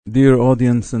Dear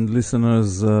audience and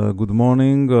listeners, good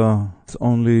morning. It's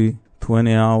only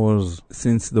 20 hours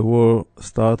since the war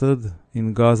started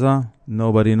in Gaza.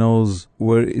 Nobody knows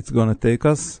where it's going to take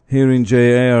us. Here in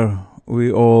JAR,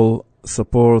 we all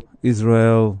support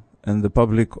Israel and the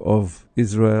public of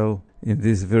Israel in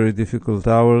these very difficult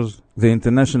hours. The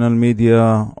international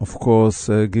media, of course,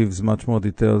 gives much more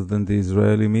details than the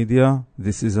Israeli media.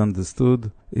 This is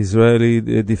understood. Israeli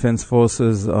defense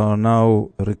forces are now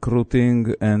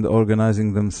recruiting and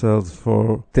organizing themselves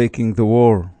for taking the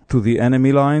war to the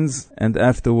enemy lines and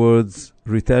afterwards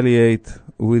retaliate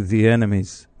with the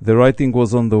enemies. The writing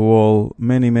was on the wall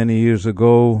many years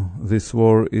ago. This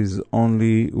war is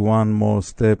only one more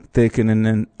step taken in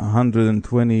a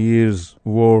 120 years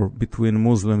war between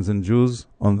Muslims and Jews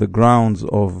on the grounds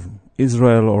of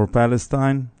Israel or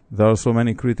Palestine. There are so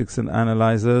many critics and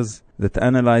analyzers that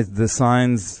analyze the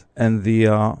signs and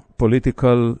the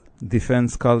political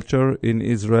defense culture in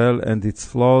Israel and its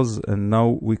flaws, and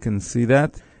now we can see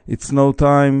that. It's no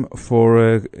time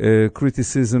for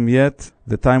criticism yet.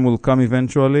 The time will come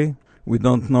eventually. We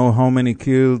don't know how many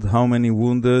killed, how many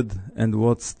wounded, and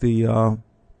what's the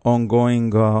ongoing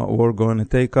war going to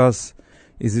take us.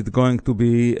 Is it going to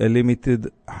be a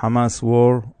limited Hamas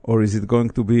war, or is it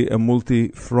going to be a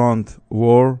multi-front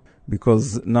war?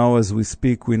 Because now as we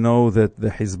speak, we know that the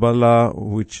Hezbollah,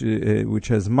 which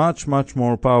has much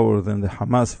more power than the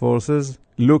Hamas forces,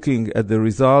 looking at the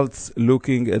results,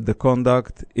 looking at the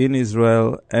conduct in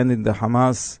Israel and in the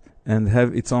Hamas, and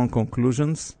have its own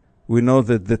conclusions. We know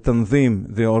that the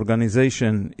Tanzim, the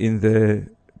organization in the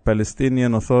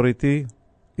Palestinian Authority,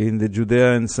 in the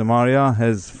Judea and Samaria,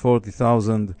 has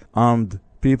 40,000 armed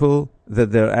people,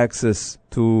 that their access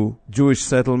to Jewish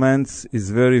settlements is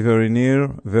very near,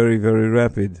 very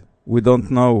rapid. We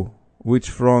don't know which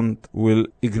front will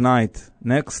ignite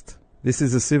next. This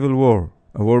is a civil war,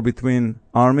 a war between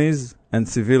armies and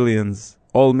civilians,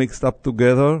 all mixed up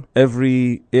together.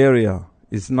 Every area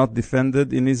is not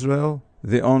defended in Israel.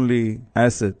 The only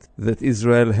asset that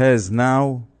Israel has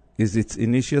now is its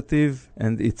initiative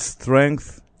and its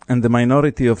strength, and the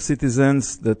minority of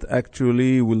citizens that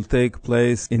actually will take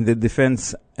place in the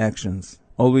defense actions.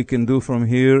 All we can do from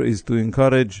here is to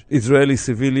encourage Israeli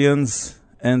civilians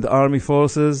and army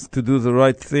forces to do the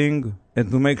right thing and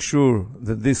to make sure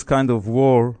that this kind of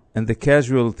war and the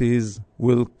casualties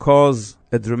will cause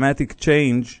a dramatic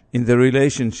change in the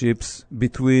relationships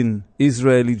between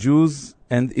Israeli Jews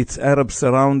and its Arab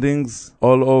surroundings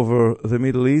all over the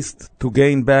Middle East, to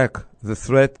gain back the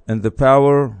threat and the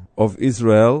power of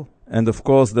Israel. And of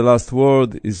course the last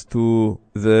word is to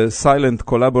the silent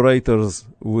collaborators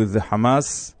with the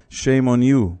Hamas. Shame on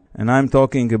you. And I'm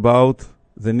talking about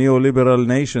the neoliberal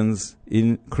nations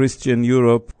in Christian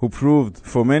Europe, who proved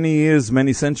for many years,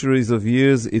 many centuries of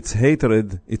years, its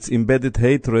hatred, its embedded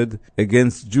hatred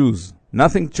against Jews.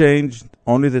 Nothing changed,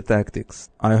 only the tactics.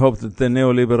 I hope that the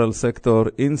neoliberal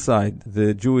sector inside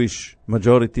the Jewish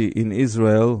majority in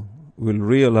Israel will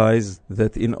realize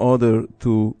that in order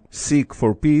to seek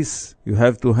for peace, you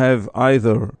have to have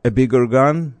either a bigger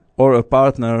gun or a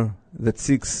partner that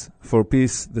seeks for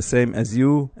peace the same as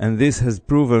you, and this has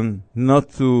proven not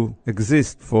to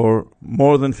exist for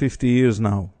more than 50 years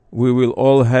now. We will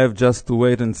all have just to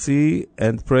wait and see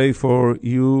and pray for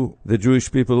you, the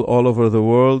Jewish people all over the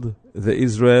world, the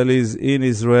Israelis in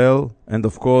Israel, and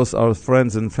of course our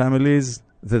friends and families,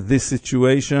 that this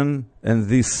situation and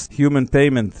this human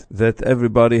payment that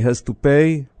everybody has to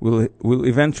pay will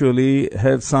eventually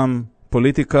have some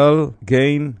political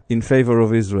gain in favor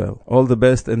of Israel. All the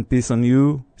best and peace on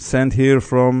you. Sent here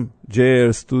from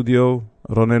JAR Studio,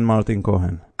 Ronen Martin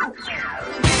Cohen.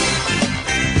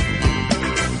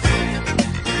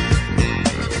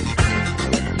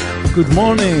 Good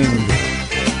morning.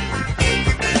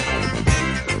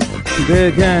 Today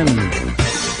again,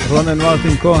 Ronen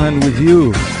Martin Cohen with you,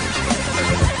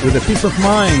 with a peace of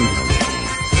mind.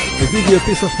 I give you a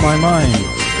piece of my mind.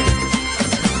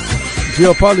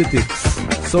 Geopolitics,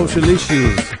 social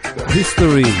issues,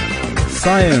 history,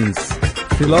 science,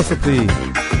 philosophy,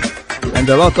 and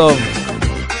a lot of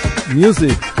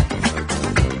music.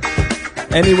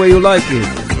 Any way you like it.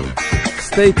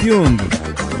 Stay tuned.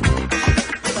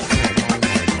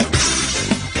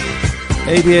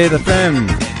 88 FM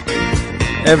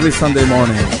every Sunday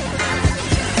morning.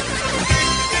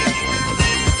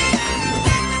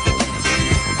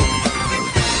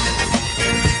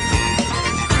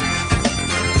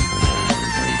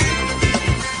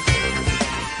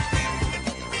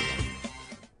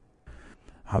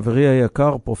 חברי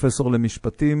היקר, פרופסור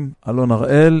למשפטים, אלון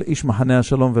הראל, איש מחנה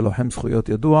השלום ולוחם זכויות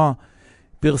ידוע,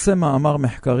 פרסם מאמר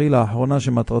מחקרי לאחרונה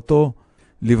שמטרתו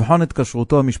לבחון את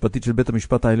כשרותו המשפטית של בית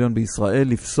המשפט העליון בישראל,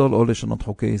 לפסול או לשנות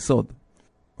חוקי יסוד.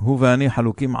 הוא ואני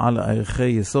חלוקים על ערכי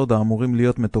יסוד האמורים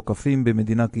להיות מתוקפים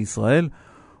במדינה כישראל,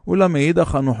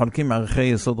 ולמאידך אנו חלקים ערכי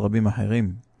יסוד רבים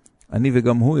אחרים. אני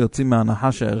וגם הוא יוצאים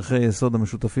מההנחה שערכי יסוד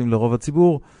המשותפים לרוב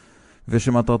הציבור,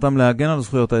 ושמטרתם להגן על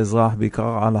זכויות האזרח,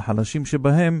 בעיקר על החלשים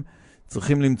שבהם,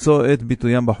 צריכים למצוא את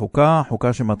ביטוים בחוקה,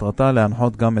 חוקה שמטרתה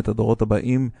להנחות גם את הדורות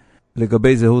הבאים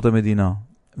לגבי זהות המדינה,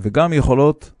 וגם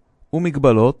יכולות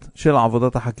ומגבלות של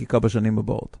עבודת החקיקה בשנים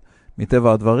הבאות.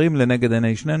 מטבע הדברים, לנגד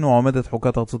עיני שנינו עומדת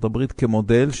חוקת ארצות הברית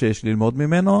כמודל שיש ללמוד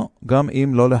ממנו, גם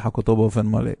אם לא לחקותו באופן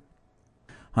מלא.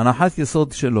 הנחת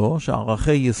יסוד שלו,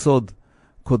 שערכי יסוד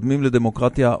קודמים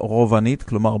לדמוקרטיה רובנית,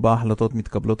 כלומר בה החלטות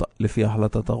מתקבלות לפי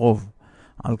החלטת הרוב.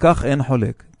 על כך אין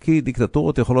חולק, כי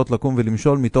דיקטטורות יכולות לקום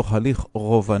ולמשול מתוך הליך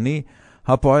רובני,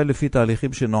 הפועל לפי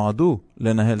תהליכים שנועדו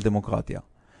לנהל דמוקרטיה.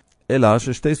 אלא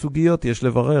ששתי סוגיות יש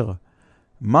לברר.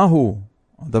 מהו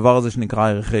הדבר הזה שנקרא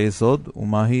ערכי יסוד,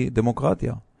 ומהי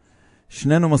דמוקרטיה?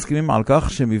 שנינו מסכימים על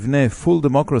כך שמבנה full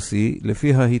democracy,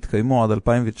 לפיה התקיימו עד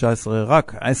 2019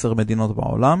 רק 10 מדינות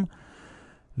בעולם,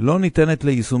 לא ניתנת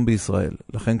ליישום בישראל.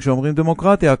 לכן כשאומרים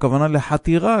דמוקרטיה, הכוונה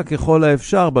לחתירה ככל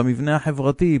האפשר במבנה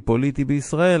החברתי, פוליטי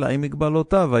בישראל, עם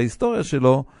מגבלותיו וההיסטוריה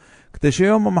שלו, כדי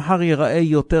שיום המחר ייראה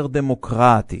יותר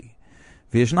דמוקרטי.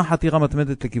 וישנה חתירה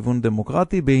מתמדת לכיוון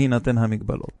דמוקרטי בהינתן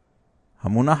המגבלות.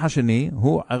 המונח השני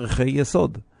הוא ערכי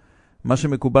יסוד. מה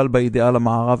שמקובל באידיאל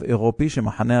המערב אירופי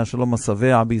שמחנה השלום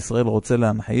השבע בישראל רוצה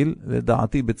להנחיל,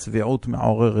 לדעתי בצביעות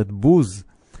מעוררת בוז,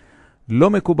 לא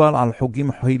מקובל על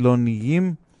חוגים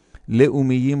חילוניים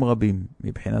לאומיים רבים.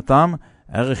 מבחינתם,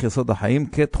 ערך יסוד החיים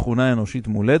כתכונה אנושית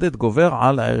מולדת גובר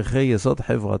על ערכי יסוד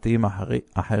חברתיים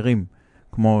אחרים,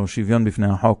 כמו שוויון בפני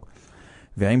החוק.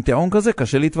 ועם טיעון כזה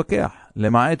קשה להתווכח,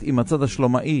 למעט אם הצד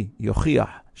השלומאי יוכיח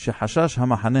שחשש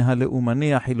המחנה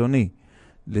הלאומני החילוני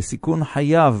לסיכון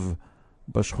חייו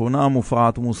בשכונה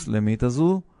המופרעת מוסלמית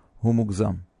הזו הוא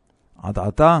מוגזם. עד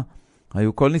עתה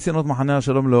היו כל ניסיונות מחנה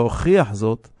השלום להוכיח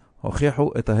זאת,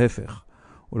 הוכיחו את ההפך.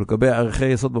 ולגבי ערכי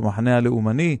יסוד במחנה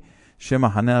הלאומני,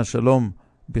 שמחנה השלום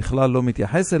בכלל לא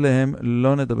מתייחס אליהם,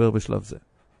 לא נדבר בשלב זה.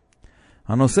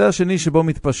 הנושא השני שבו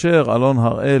מתפשר אלון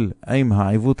הראל עם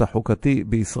העיוות החוקתי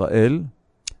בישראל,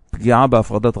 פגיעה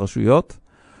בהפרדת רשויות,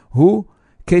 הוא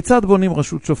כיצד בונים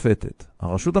רשות שופטת.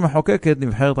 הרשות המחוקקת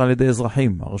נבחרת על ידי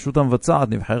אזרחים, הרשות המבצעת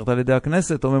נבחרת על ידי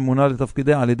הכנסת או ממונה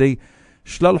לתפקידיה על ידי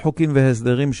שלל חוקים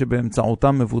והסדרים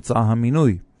שבאמצעותם מבוצע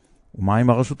המינוי. ומה עם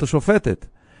הרשות השופטת?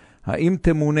 האם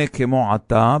תמונה כמו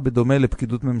עתה בדומה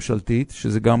לפקידות ממשלתית,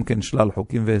 שזה גם כן שלל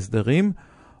חוקים והסדרים,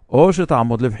 או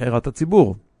שתעמוד לבחירת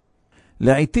הציבור?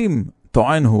 לעתים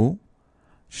טוען הוא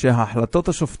שהחלטות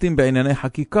השופטים בענייני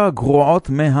חקיקה גרועות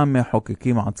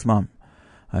מהמחוקקים עצמם.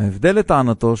 ההבדל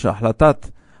לטענתו שהחלטת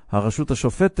הרשות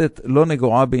השופטת לא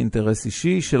נגועה באינטרס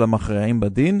אישי של המכריעים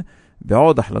בדין,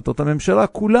 בעוד החלטות הממשלה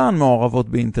כולן מעורבות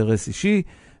באינטרס אישי,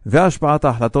 והשפעת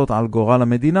ההחלטות על גורל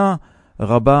המדינה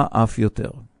רבה אף יותר.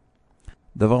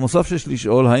 דבר נוסף שיש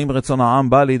לשאול, האם רצון העם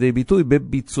בא לידי ביטוי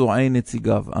בביצועי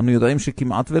נציגיו? אנו יודעים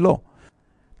שכמעט ולא.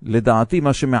 לדעתי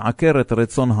מה שמעקר את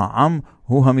רצון העם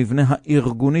הוא המבנה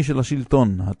הארגוני של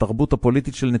השלטון, התרבות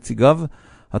הפוליטית של נציגיו,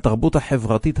 התרבות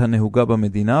החברתית הנהוגה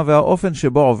במדינה, והאופן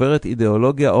שבו עוברת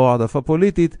אידיאולוגיה או העדפה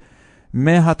פוליטית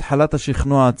מהתחלת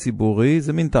השכנוע הציבורי,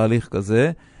 זה מין תהליך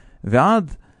כזה,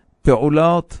 ועד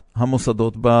פעולות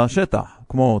המוסדות בשטח,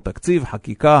 כמו תקציב,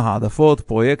 חקיקה, העדפות,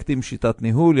 פרויקטים, שיטת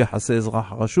ניהול, יחסי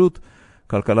אזרח-רשות,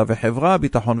 כלכלה וחברה,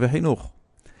 ביטחון וחינוך.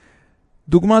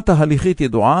 דוגמה תהליכית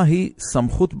ידועה היא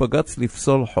סמכות בג"ץ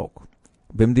לפסול חוק.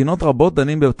 במדינות רבות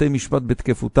דנים בבתי משפט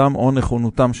בתקפותם או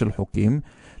נכונותם של חוקים,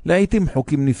 לעתים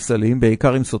חוקים נפסלים,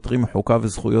 בעיקר אם סותרים חוקה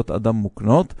וזכויות אדם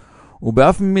מוקנות,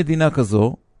 ובאף מדינה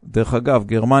כזו, דרך אגב,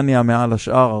 גרמניה מעל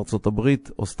השאר, ארצות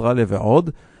הברית, אוסטרליה ועוד,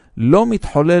 לא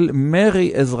מתחולל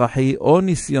מרי אזרחי או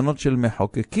ניסיונות של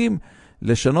מחוקקים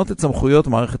לשנות את סמכויות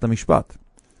מערכת המשפט.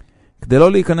 כדי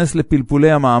לא להיכנס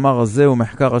לפלפולי המאמר הזה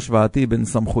ומחקר השוואתי בין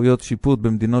סמכויות שיפוט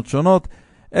במדינות שונות,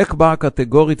 אקבע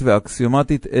קטגורית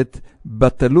ואקסיומטית את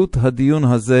בטלות הדיון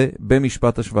הזה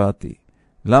במשפט השוואתי.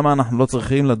 למה אנחנו לא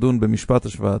צריכים לדון במשפט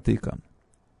השוואתי כאן?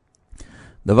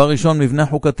 דבר ראשון, מבנה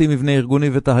חוקתי, מבנה ארגוני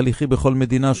ותהליכי בכל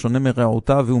מדינה שונה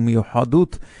מרעותה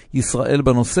ומיוחדות ישראל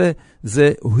בנושא,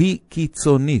 היא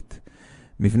קיצונית.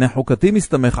 מבנה חוקתי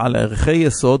מסתמך על ערכי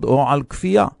יסוד או על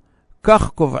כפייה. כך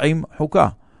קובעים חוקה.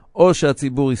 או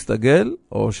שהציבור יסתגל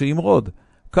או שימרוד.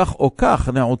 כך או כך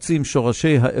נעוצים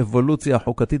שורשי האבולוציה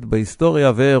החוקתית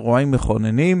בהיסטוריה ואירועים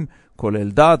מכוננים,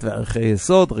 כולל דת וערכי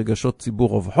יסוד, רגשות ציבור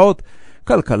רווחות,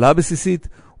 כלכלה בסיסית,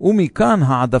 ומכאן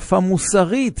העדפה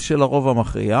מוסרית של הרוב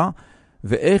המכריע,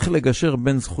 ואיך לגשר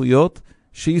בין זכויות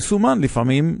שיישומן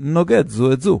לפעמים נוגד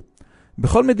זו את זו.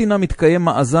 בכל מדינה מתקיים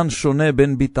מאזן שונה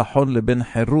בין ביטחון לבין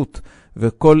חירות,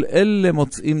 וכל אלה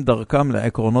מוצאים דרכם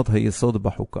לעקרונות היסוד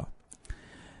בחוקה.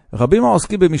 רבים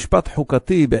העוסקים במשפט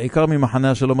חוקתי, בעיקר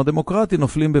ממחנה השלום הדמוקרטי,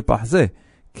 נופלים בפח זה,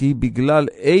 כי בגלל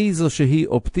איזושהי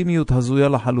אופטימיות הזויה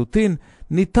לחלוטין,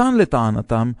 ניתן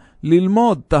לטענתם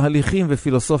ללמוד תהליכים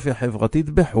ופילוסופיה חברתית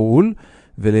בחול,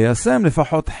 וליישם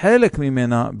לפחות חלק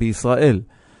ממנה בישראל.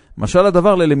 משל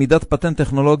הדבר ללמידת פטנט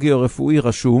טכנולוגי או רפואי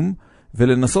רשום,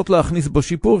 ולנסות להכניס בו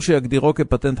שיפור שיגדירו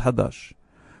כפטנט חדש.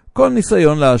 כל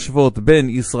ניסיון להשוות בין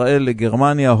ישראל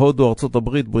לגרמניה, הודו, ארצות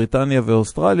הברית, בריטניה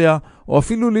ואוסטרליה, או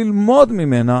אפילו ללמוד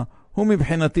ממנה, הוא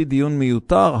מבחינתי דיון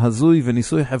מיותר, הזוי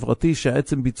וניסוי חברתי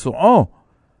שעצם ביצועו,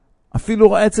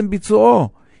 אפילו עצם ביצועו,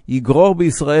 יגרור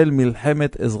בישראל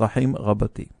מלחמת אזרחים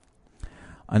רבתי.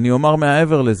 אני אומר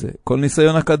מעבר לזה, כל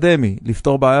ניסיון אקדמי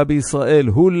לפתור בעיה בישראל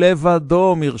הוא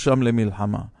לבדו מרשם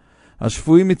למלחמה.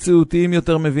 השפויים מציאותיים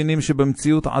יותר מבינים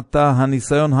שבמציאות עתה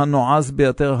הניסיון הנועז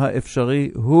ביותר האפשרי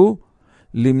הוא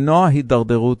למנוע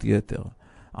הידרדרות יתר.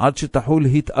 עד שתחול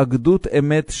התאגדות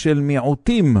אמת של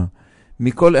מיעוטים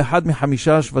מכל אחד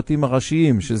מחמישה השבטים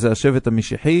הראשיים, שזה השבט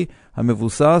המשיחי,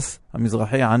 המבוסס,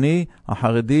 המזרחי עני,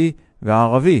 החרדי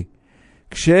והערבי.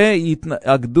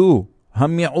 כשיתאגדו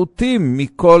המיעוטים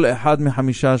מכל אחד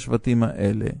מחמישה השבטים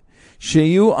האלה,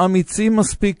 שיהיו אמיצים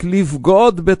מספיק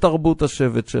לבגוד בתרבות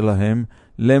השבט שלהם,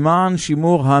 למען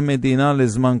שימור המדינה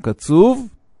לזמן קצוב,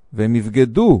 והם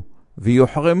יבגדו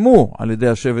ויוחרמו על ידי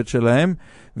השבט שלהם,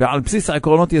 ועל בסיס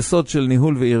עקרונות יסוד של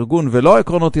ניהול וארגון, ולא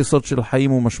עקרונות יסוד של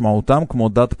חיים ומשמעותם, כמו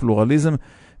דת, פלורליזם,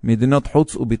 מדינות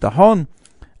חוץ וביטחון,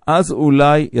 אז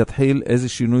אולי יתחיל איזה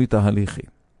שינוי תהליכי.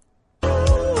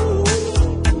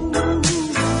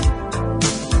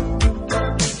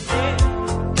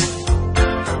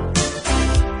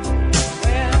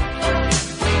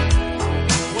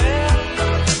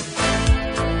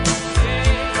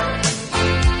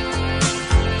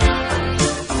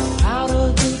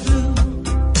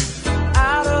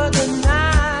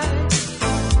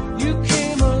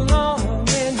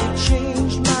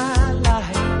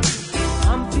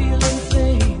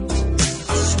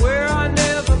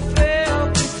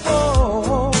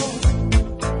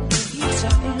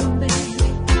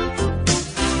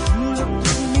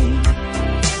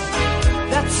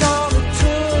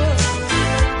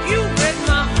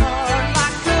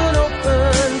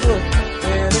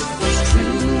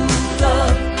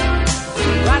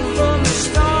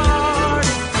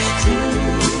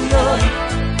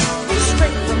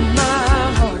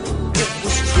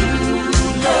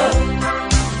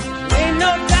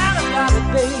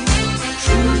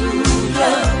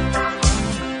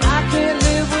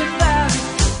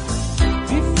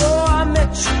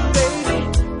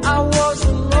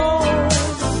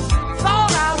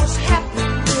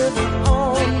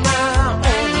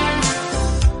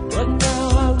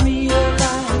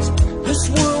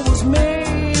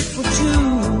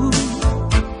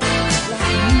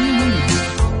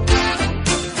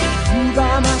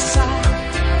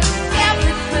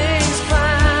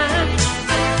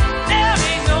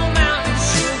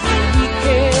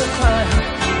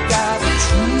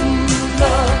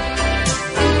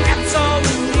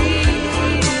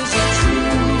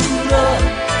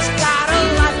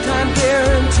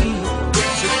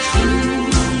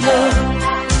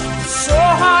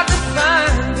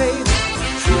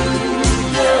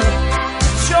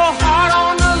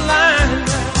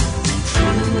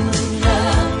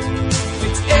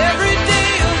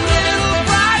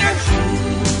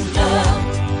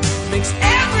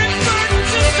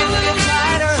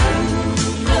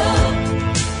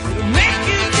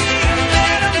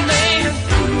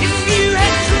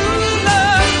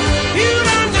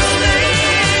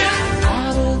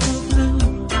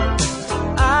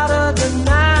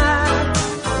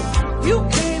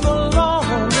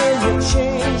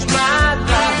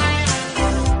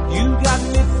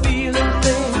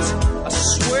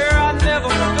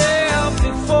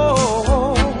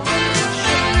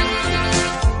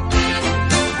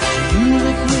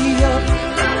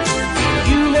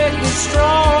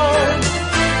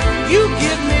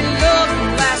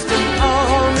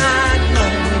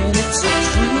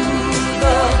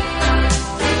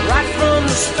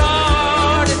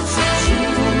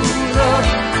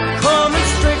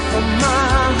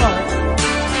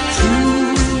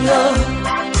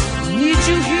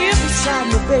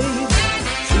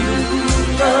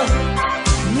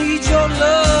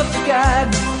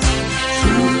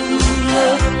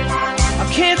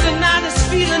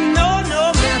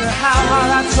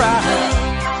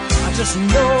 Just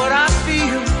know what I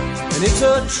feel, and it's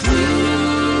a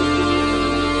true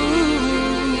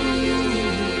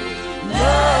love.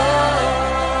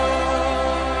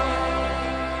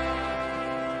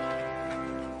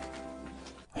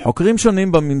 חוקרים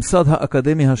שונים בממסד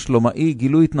האקדמי השלומאי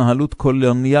גילו התנהלות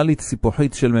קולוניאלית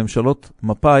סיפוחית של ממשלות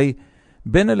מפאי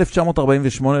בין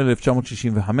 1948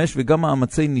 ל-1965 וגם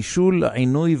מאמצי נישול,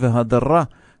 עינוי והדרה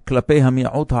כלפי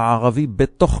המיעוט הערבי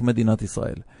בתוך מדינת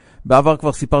ישראל. בעבר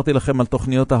כבר סיפרתי לכם על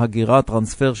תוכניות ההגירה,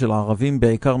 טרנספר של הערבים,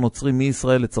 בעיקר נוצרים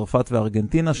מישראל לצרפת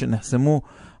וארגנטינה, שנחסמו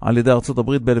על ידי ארצות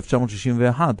הברית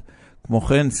ב-1961. כמו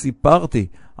כן סיפרתי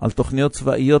על תוכניות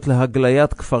צבאיות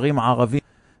להגליית כפרים ערבים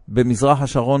במזרח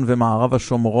השרון ומערב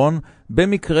השומרון,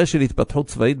 במקרה של התפתחות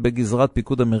צבאית בגזרת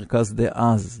פיקוד המרכז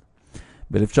דאז.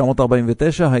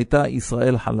 ב-1949 הייתה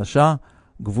ישראל חלשה,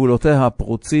 גבולותיה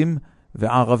פרוצים,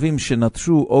 וערבים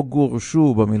שנטשו או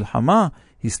גורשו במלחמה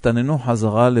הסתננו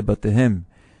חזרה לבתיהם.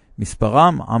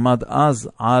 מספרם עמד אז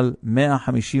על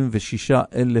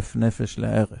 156,000 נפש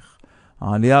לערך.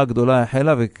 העלייה הגדולה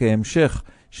החלה וכהמשך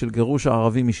של גירוש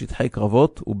הערבים משטחי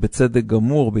קרבות, ובצדק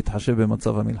גמור בהתחשב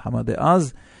במצב המלחמה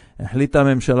דאז, החליטה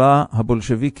הממשלה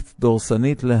הבולשביקית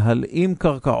דורסנית להלאים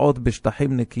קרקעות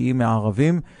בשטחים נקיים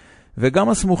מערבים, וגם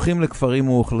הסמוכים לכפרים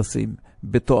מאוכלסים,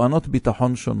 בתואנות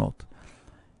ביטחון שונות.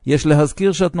 יש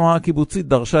להזכיר שהתנועה הקיבוצית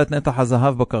דרשה את נתח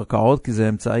הזהב בקרקעות, כי זה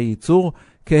אמצעי ייצור,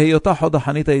 כהיותה חוד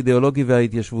החנית האידיאולוגי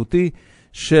וההתיישבותי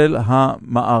של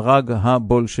המארג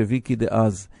הבולשביקי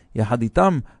דאז. יחד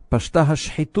איתם פשטה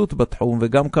השחיתות בתחום,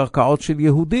 וגם קרקעות של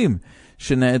יהודים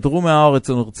שנעדרו מהארץ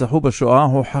ונרצחו בשואה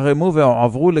הוחרמו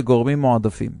והועברו לגורמים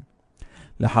מועדפים.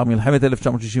 לאחר מלחמת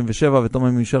 1967 ותום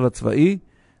הממשל הצבאי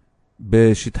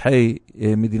בשטחי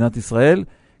מדינת ישראל,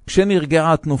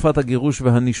 כשנרגעה תנופת הגירוש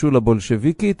והנישול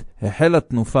הבולשביקית, החלה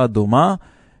תנופה דומה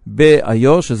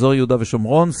באיו"ש, אזור יהודה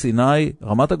ושומרון, סיני,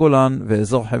 רמת הגולן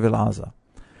ואזור חבל עזה.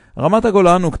 רמת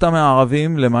הגולן הוקטה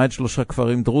מהערבים למעט 3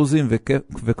 כפרים דרוזים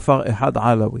וכפר אחד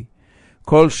עלאווי.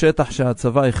 כל שטח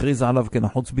שהצבא הכריז עליו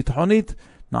כנחוץ ביטחונית,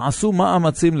 נעשו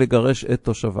מאמצים לגרש את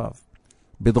תושביו.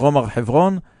 בדרום הר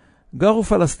חברון גרו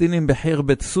פלסטינים בחיר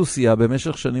בית סוסיה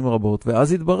במשך שנים רבות,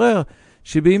 ואז התברר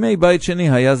שבימי בית שני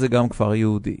היה זה גם כפר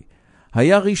יהודי.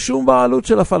 היה רישום בעלות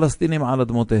של הפלסטינים על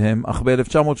אדמותיהם, אך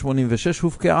ב-1986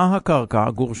 הופקעה הקרקע,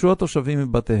 גורשו התושבים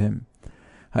מבתיהם.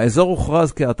 האזור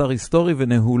הוכרז כאתר היסטורי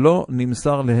וניהולו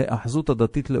נמסר להאחזות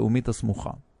הדתית לאומית הסמוכה.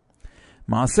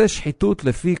 מעשה שחיתות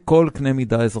לפי כל קנה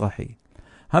מידה אזרחי.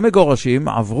 המגורשים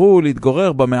עברו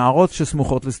להתגורר במערות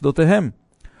שסמוכות לשדותיהם,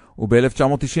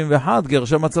 וב-1991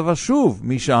 גרשם הצבא שוב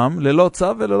משם ללא צו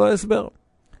וללא הסבר.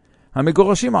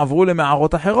 המגורשים עברו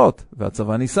למערות אחרות,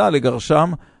 והצבא ניסה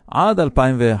לגרשם עד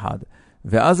 2001,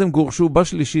 ואז הם גורשו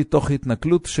בשלישית תוך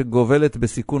התנכלות שגובלת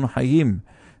בסיכון חיים,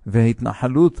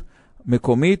 והתנחלות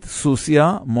מקומית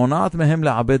סוסיה מונעת מהם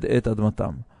לעבד את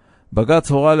אדמתם.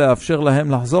 בג"ץ הורה לאפשר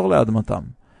להם לחזור לאדמתם,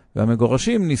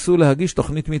 והמגורשים ניסו להגיש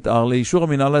תוכנית מתאר לאישור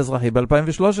המינהל האזרחי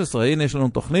ב-2013. הנה יש לנו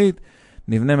תוכנית,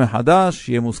 נבנה מחדש,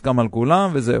 יהיה מוסכם על כולם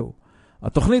וזהו.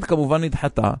 התוכנית כמובן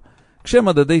נדחתה,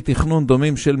 כשמדדי תכנון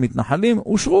דומים של מתנחלים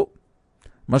אושרו.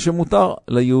 מה שמותר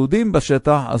ליהודים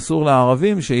בשטח אסור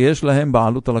לערבים שיש להם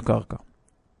בעלות על הקרקע.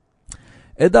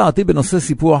 את דעתי בנושא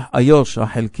סיפוח איו"ש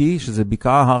החלקי, שזה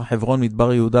בקעה, הר חברון,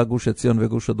 מדבר יהודה, גוש עציון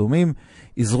וגוש אדומים,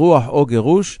 אזרוח או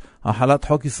גירוש, החלת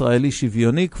חוק ישראלי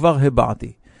שוויוני, כבר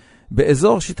הבעתי.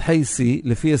 באזור שטחי C,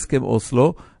 לפי הסכם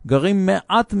אוסלו, גרים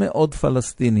מעט מאוד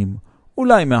פלסטינים,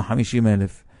 אולי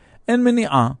 150,000. אין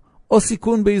מניעה או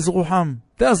סיכון באזרוחם.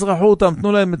 תאזרחו אותם,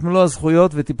 תנו להם את מלוא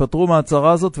הזכויות ותיפטרו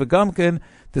מהצרה הזאת, וגם כן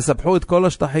תספחו את כל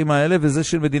השטחים האלה, וזה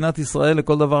של מדינת ישראל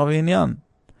לכל דבר ועניין.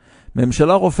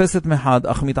 ממשלה רופסת מחד,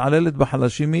 אך מתעללת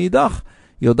בחלשים מאידך,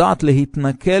 יודעת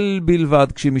להתנכל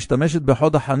בלבד כשהיא משתמשת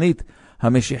בחוד החנית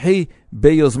המשיחי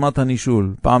ביוזמת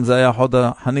הנישול. פעם זה היה חוד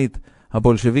החנית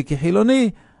הבולשביקי חילוני,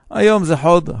 היום זה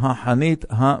חוד החנית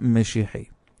המשיחי.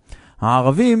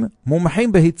 הערבים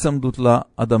מומחים בהצמדות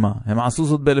לאדמה. הם עשו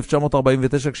זאת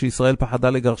ב-1949 כשישראל פחדה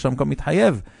לגרשם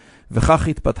כמתחייב, וכך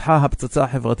התפתחה הפצצה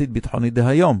החברתית-ביטחונית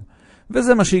דהיום.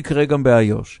 וזה מה שיקרה גם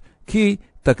באיו"ש, כי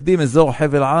תקדים אזור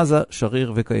חבל עזה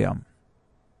שריר וקיים.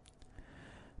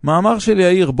 מאמר של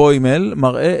יאיר בוימל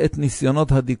מראה את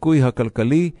ניסיונות הדיכוי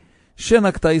הכלכלי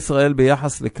שנקטה ישראל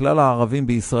ביחס לכלל הערבים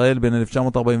בישראל בין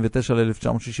 1949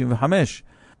 ל-1965,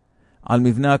 על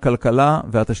מבנה הכלכלה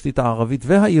והתשתית הערבית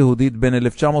והיהודית בין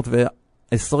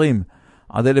 1920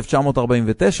 עד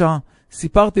 1949,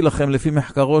 סיפרתי לכם לפי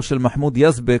מחקרו של מחמוד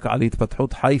יזבק על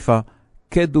התפתחות חיפה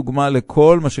כדוגמה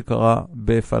לכל מה שקרה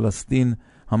בפלסטין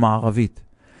המערבית.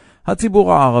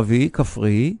 הציבור הערבי,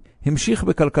 כפרי, המשיך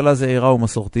בכלכלה זעירה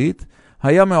ומסורתית,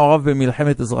 היה מעורב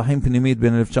במלחמת אזרחים פנימית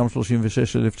בין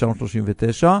 1936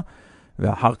 ל-1939,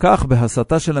 ואחר כך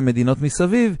בהסתה של המדינות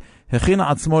מסביב, הכין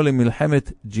עצמו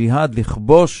למלחמת ג'יהאד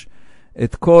לכבוש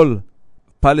את כל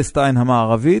פלסטין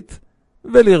המערבית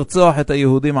ולרצוח את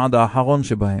היהודים עד האחרון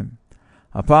שבהם.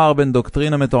 הפער בין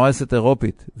דוקטרינה מתועסת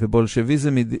אירופית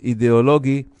ובולשביזם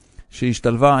אידיאולוגי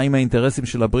שהשתלבה עם האינטרסים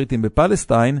של הבריטים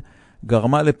בפלסטיין,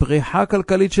 גרמה לפריחה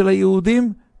כלכלית של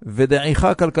היהודים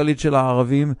ודעיכה כלכלית של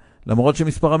הערבים, למרות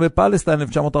שמספרם בפלסטיין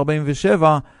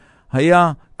 1947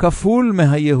 היה כפול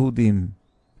מהיהודים.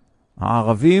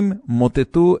 הערבים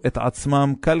מוטטו את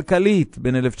עצמם כלכלית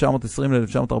בין 1920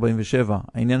 ל-1947,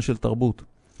 העניין של תרבות.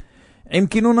 עם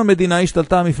כינון המדינה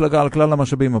השתלטה המפלגה על כלל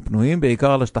המשאבים הפנויים,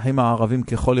 בעיקר על השטחים הערבים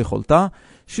ככל יכולתה,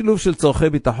 שילוב של צורכי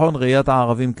ביטחון, ראיית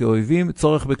הערבים כאויבים,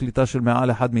 צורך בקליטה של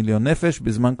מעל 1 מיליון נפש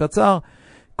בזמן קצר,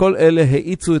 כל אלה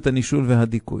האיצו את הנישול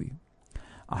והדיכוי.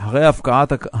 אחרי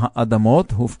הפקעת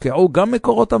האדמות הופקעו גם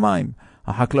מקורות המים.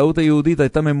 החקלאות היהודית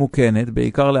הייתה ממוכנת,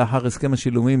 בעיקר לאחר הסכם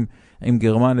השילומים עם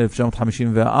גרמניה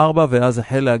 1954, ואז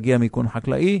החל להגיע מיכון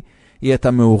חקלאי. היא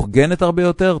הייתה מאורגנת הרבה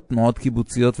יותר, תנועות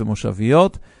קיבוציות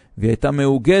ומושביות, והיא הייתה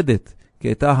מאוגדת, כי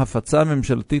הייתה הפצה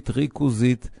ממשלתית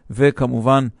ריכוזית,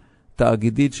 וכמובן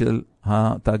תאגידית של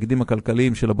התאגידים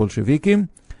הכלכליים של הבולשביקים,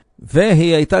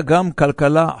 והיא הייתה גם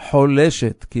כלכלה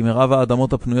חולשת, כי מרב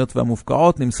האדמות הפנויות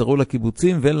והמופקעות נמסרו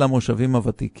לקיבוצים ולמושבים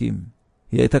הוותיקים.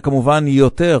 היא הייתה כמובן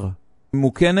יותר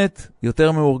מוכנת,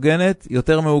 יותר מאורגנת,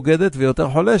 יותר מאוגדת ויותר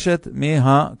חולשת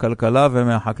מהכלכלה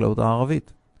ומהחקלאות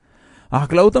הערבית.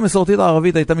 החקלאות המסורתית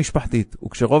הערבית הייתה משפחתית,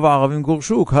 וכשרוב הערבים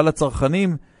גורשו, קהל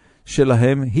הצרכנים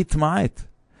שלהם התמעט.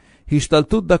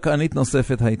 השתלטות דכאנית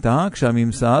נוספת הייתה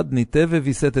כשהממסד ניתב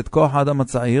וויסת את כוח האדם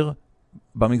הצעיר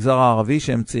במגזר הערבי,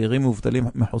 שהם צעירים מובטלים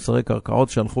מחוסרי קרקעות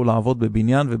שהלכו לעבוד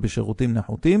בבניין ובשירותים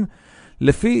נחותים,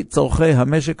 לפי צורכי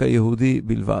המשק היהודי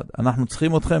בלבד. אנחנו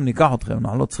צריכים אתכם, ניקח אתכם,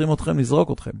 אנחנו לא צריכים אתכם,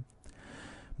 נזרוק אתכם.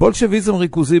 בולשביזם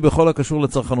ריכוזי בכל הקשור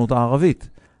לצרכנות הערבית.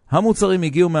 המוצרים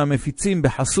הגיעו מהמפיצים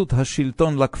בחסות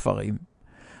השלטון לכפרים.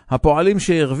 הפועלים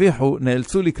שהרוויחו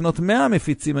נאלצו לקנות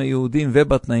מהמפיצים היהודים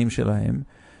ובתנאים שלהם,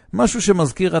 משהו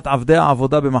שמזכיר את עבדי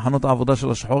העבודה במחנות העבודה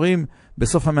של השחורים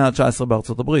בסוף המאה ה-19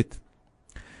 בארצות הברית.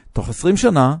 תוך 20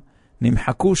 שנה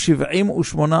נמחקו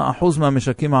 78%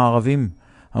 מהמשקים הערבים.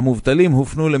 המובטלים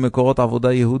הופנו למקורות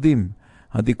עבודה יהודים.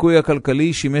 הדיכוי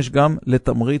הכלכלי שימש גם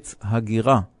לתמריץ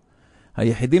הגירה.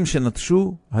 היחידים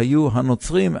שנטשו היו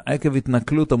הנוצרים עקב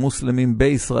התנכלות המוסלמים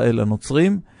בישראל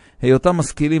לנוצרים. היותם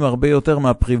משכילים הרבה יותר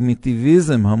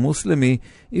מהפרימיטיביזם המוסלמי,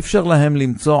 אפשר להם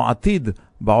למצוא עתיד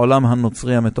בעולם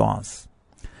הנוצרי המתועש.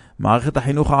 מערכת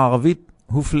החינוך הערבית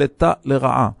הופלטה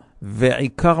לרעה,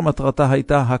 ועיקר מטרתה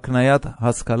הייתה הקניית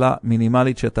השכלה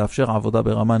מינימלית שתאפשר עבודה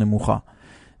ברמה נמוכה.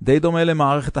 די דומה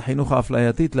למערכת החינוך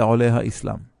האפלייתית לעולי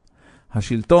האסלאם.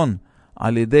 השלטון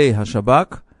על ידי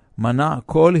השב"כ מנע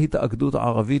כל התאגדות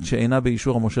ערבית שאינה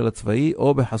באישור המושל הצבאי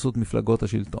או בחסות מפלגות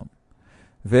השלטון.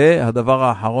 והדבר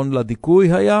האחרון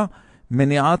לדיכוי היה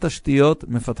מניעת תשתיות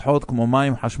מפתחות כמו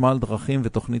מים, חשמל, דרכים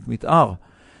ותוכנית מתאר.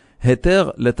 היתר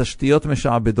לתשתיות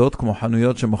משעבדות כמו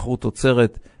חנויות שמכרו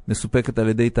תוצרת מסופקת על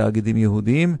ידי תאגידים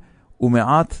יהודיים,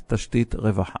 ומעט תשתית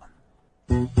רווחה.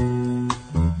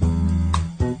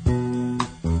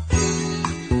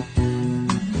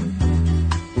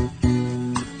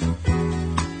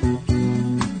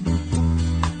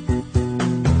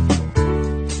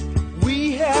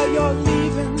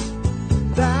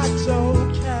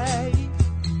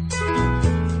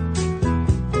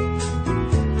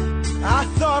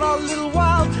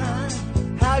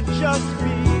 Just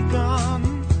begun.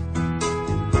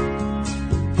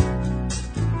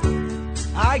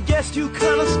 I guess you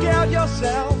kind of scared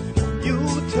yourself. You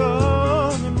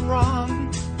turn and run.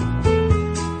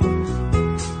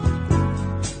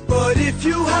 But if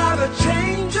you have a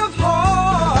change of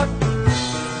heart,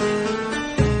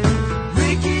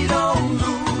 Ricky, don't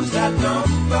lose that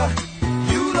number.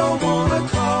 You don't want to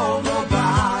call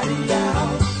nobody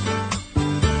else.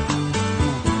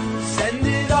 Send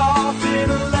it off in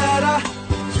a letter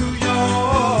to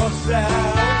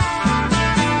yourself.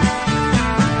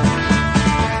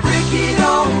 Ricky,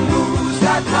 don't lose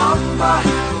that number.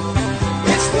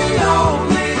 It's the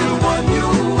only one you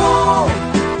want.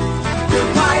 You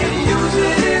might use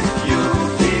it if you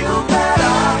feel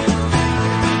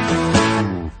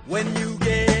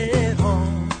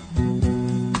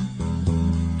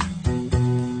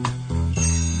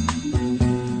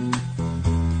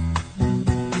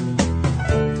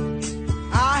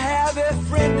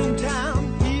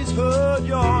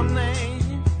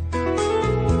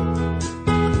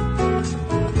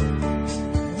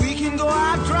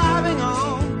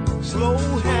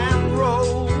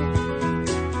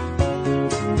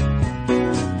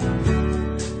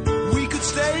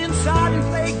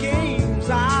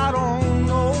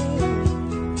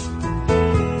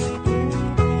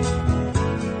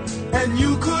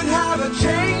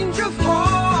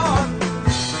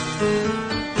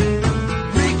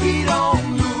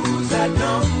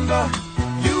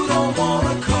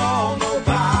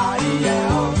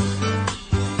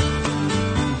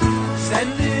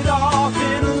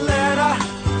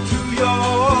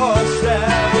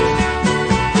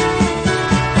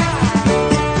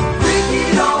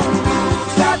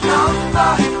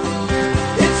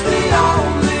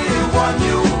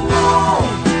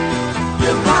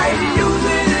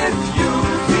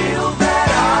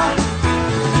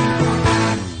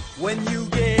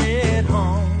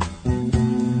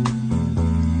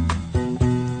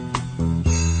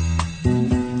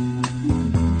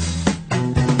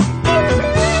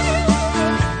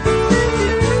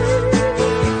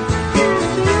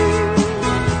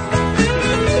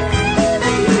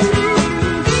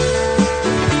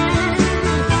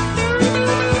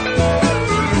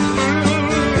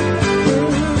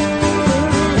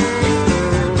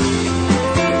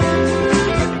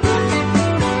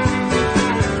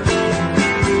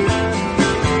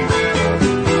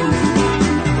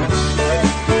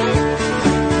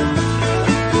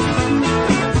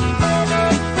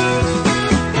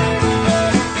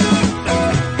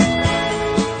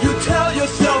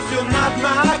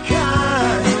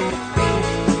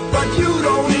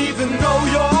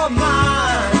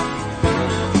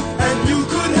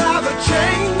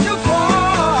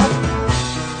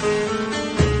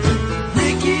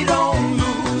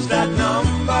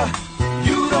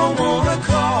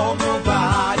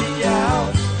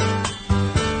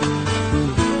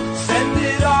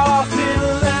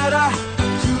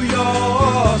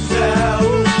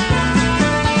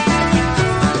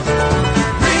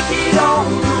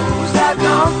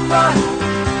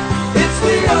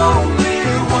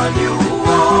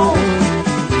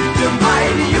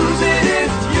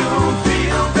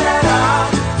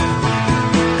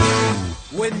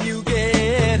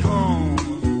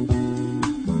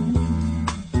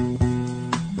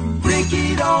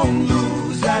Ricky, don't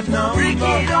lose that number.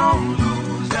 Ricky, don't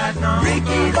lose that number.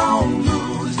 Ricky, don't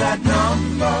lose that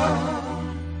number.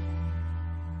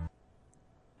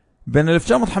 בין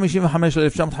 1955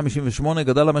 ל-1958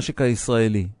 גדל המשק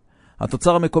הישראלי.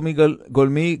 התוצר המקומי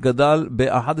גולמי גדל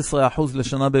ב-11%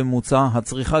 לשנה בממוצע,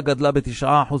 הצריכה גדלה ב-9%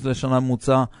 לשנה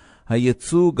בממוצע,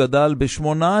 הייצוא גדל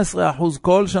ב-18%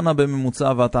 כל שנה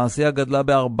בממוצע, והתעשייה גדלה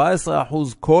ב-14%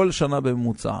 כל שנה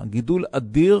בממוצע. גידול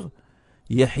אדיר,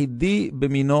 יחידי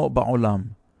במינו בעולם.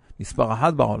 מספר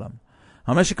 1 בעולם.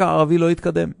 המשק הערבי לא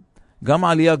התקדם. גם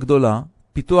עלייה גדולה,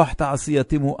 פיתוח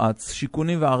תעשייתי מואץ,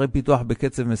 שיכונים וערי פיתוח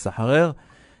בקצב מסחרר,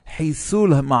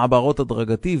 חיסול מעברות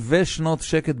הדרגתי ושנות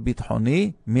שקט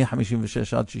ביטחוני,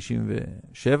 מ-56 עד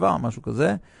 67, משהו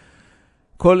כזה.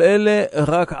 כל אלה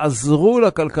רק עזרו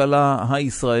לכלכלה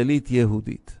הישראלית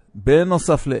יהודית.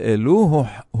 בנוסף לאלו,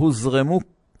 הוזרמו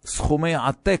סכומי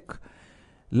עתק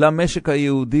למשק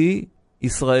היהודי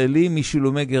ישראלי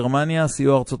משילומי גרמניה,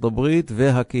 סיוע ארצות הברית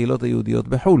והקהילות היהודיות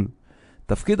בחול.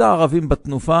 תפקיד הערבים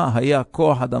בתנופה היה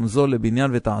כוח אדם זול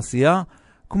לבניין ותעשייה,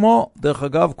 כמו דרך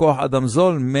אגב כוח אדם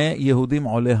זול מיהודים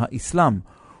עולי האסלאם,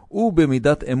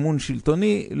 ובמידת אמון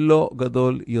שלטוני לא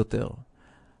גדול יותר.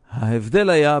 ההבדל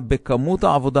היה בכמות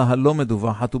העבודה הלא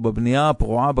מדווחת ובבנייה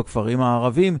הפרועה בכפרים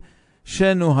הערבים,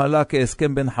 שנוהלה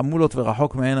כהסכם בין חמולות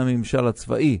ורחוק מעין הממשל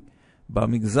הצבאי.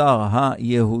 במגזר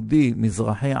היהודי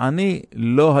מזרחי עני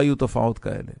לא היו תופעות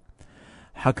כאלה.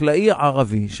 חקלאי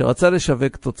ערבי שרצה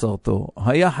לשווק תוצרתו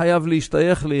היה חייב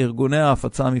להשתייך לארגוני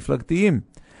ההפצה המפלגתיים.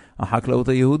 החקלאות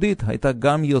היהודית הייתה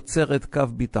גם יוצרת קו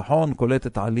ביטחון,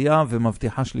 קולטת עלייה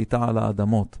ומבטיחה שליטה על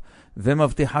האדמות,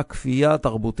 ומבטיחה כפייה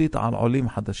תרבותית על עולים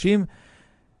חדשים,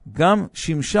 גם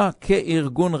שימשה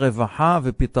כארגון רווחה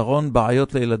ופתרון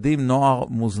בעיות לילדים נוער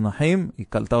מוזנחים, היא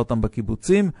קלטה אותם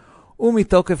בקיבוצים,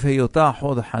 ומתוקף היותה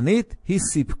חוד-חנית היא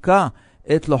סיפקה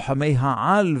את לוחמי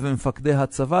העל ומפקדי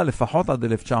הצבא לפחות עד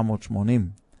 1980.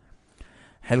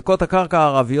 חלקות הקרקע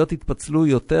הערביות התפצלו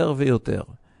יותר ויותר,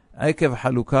 עקב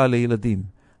חלוקה לילדים.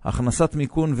 הכנסת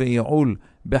מיקון וייעול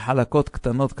בחלקות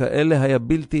קטנות כאלה היה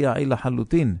בלתי יעיל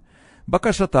לחלוטין.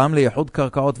 בקשתם לייחוד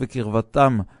קרקעות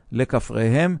וקרבתם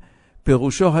לכפריהם,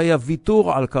 פירושו היה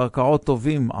ויתור על קרקעות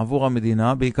טובים עבור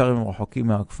המדינה, בעיקר אם רחוקים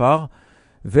מהכפר,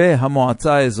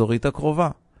 והמועצה האזורית הקרובה.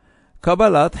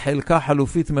 קבלת חלקה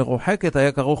חלופית מרוחקת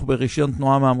היה כרוך ברישיון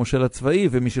תנועה מהמושל הצבאי,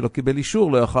 ומי שלא קיבל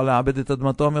אישור לא יוכל לעבד את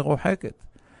אדמתו המרוחקת.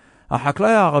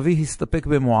 החקלאי הערבי הסתפק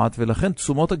במועט, ולכן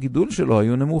תשומות הגידול שלו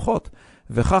היו נמוכות,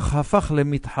 וכך הפך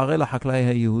למתחרה לחקלאי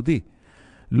היהודי.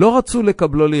 לא רצו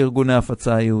לקבלו לארגוני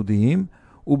הפצה היהודיים,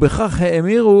 ובכך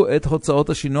האמירו את הוצאות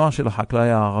השינוע של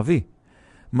החקלאי הערבי.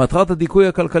 מטרת הדיכוי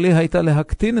הכלכלי הייתה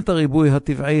להקטין את הריבוי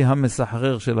הטבעי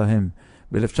המסחרר שלהם.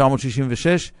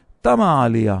 ב-1966 תמה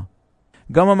העלייה.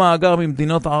 גם המאגר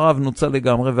ממדינות ערב נוצל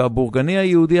לגמרי, והבורגני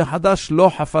היהודי החדש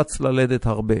לא חפץ ללדת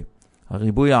הרבה.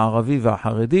 הריבוי הערבי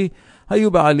והחרדי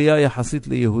היו בעלייה יחסית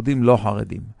ליהודים לא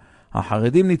חרדים.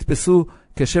 החרדים נתפסו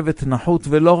כשבט נחות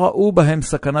ולא ראו בהם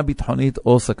סכנה ביטחונית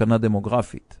או סכנה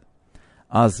דמוגרפית.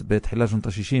 אז, בתחילת שנות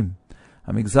ה-60,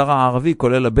 המגזר הערבי,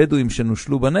 כולל הבדואים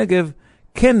שנושלו בנגב,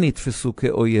 כן נתפסו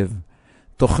כאויב.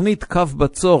 תוכנית קו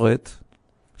בצורת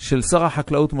של שר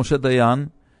החקלאות משה דיין,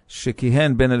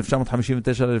 שכיהן בין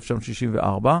 1959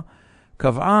 ל-1964,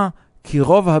 קבעה כי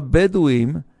רוב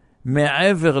הבדואים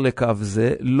מעבר לקו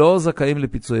זה לא זכאים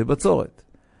לפיצויי בצורת.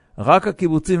 רק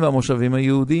הקיבוצים והמושבים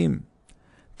היהודיים.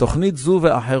 תוכנית זו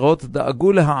ואחרות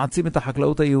דאגו להעצים את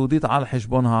החקלאות היהודית על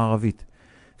חשבון הערבית.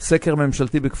 סקר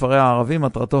ממשלתי בכפרי הערבים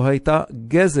מטרתו הייתה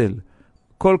גזל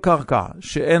כל קרקע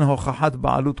שאין הוכחת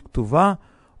בעלות כתובה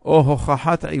או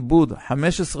הוכחת עיבוד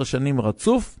 15 שנים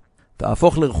רצוף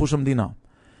תהפוך לרכוש המדינה.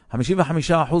 55%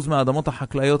 מהאדמות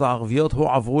החקלאיות הערביות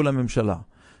הועברו לממשלה.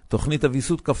 תוכנית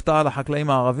הוויסות כפתה על החקלאים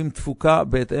הערבים תפוקה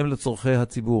בהתאם לצורכי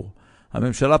הציבור.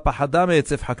 הממשלה פחדה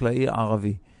מהיצף חקלאי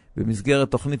ערבי.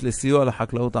 במסגרת תוכנית לסיוע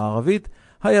לחקלאות הערבית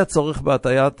היה צורך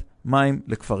בהטיית מים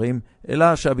לכפרים,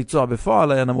 אלא שהביצוע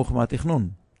בפועל היה נמוך מהתכנון.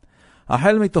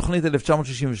 החל מתוכנית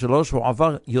 1963 הוא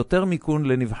עבר יותר מיקון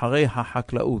לנבחרי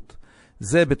החקלאות.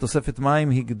 זה בתוספת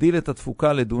מים הגדיל את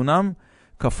התפוקה לדונם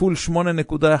כפול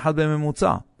 8.1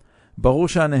 בממוצע. ברור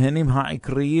שהנהנים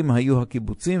העיקריים היו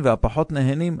הקיבוצים והפחות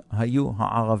נהנים היו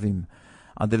הערבים.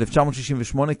 עד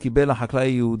 1968 קיבל החקלאי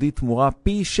היהודי תמורה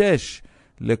פי 6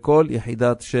 לכל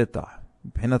יחידת שטח,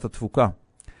 מבחינת התפוקה.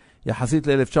 יחסית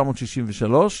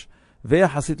ל-1963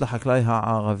 ויחסית לחקלאי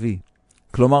הערבי.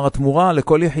 כלומר, התמורה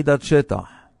לכל יחידת שטח,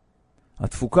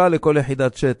 התפוקה לכל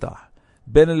יחידת שטח,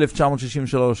 בין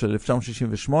 1963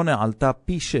 ל-1968 עלתה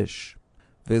פי 6.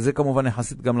 וזה כמובן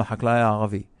יחסית גם לחקלאי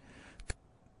הערבי.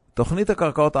 תוכנית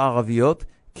הקרקעות הערביות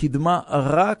קידמה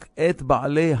רק את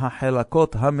בעלי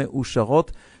החלקות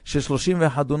המאושרות של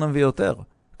 31 דונם ויותר.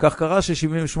 כך קרה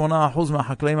ש78%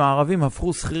 מהחקלאים הערבים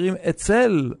הפכו שכירים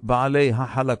אצל בעלי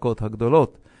החלקות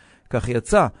הגדולות. כך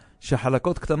יצא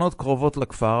שחלקות קטנות קרובות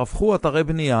לכפר הפכו אתרי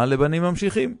בנייה לבנים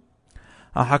ממשיכים.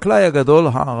 החקלאי הגדול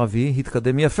הערבי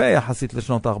התקדם יפה יחסית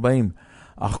לשנות ה-40,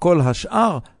 אך כל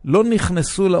השאר לא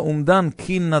נכנסו לאומדן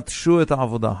כי נטשו את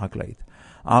העבודה החקלאית.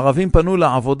 הערבים פנו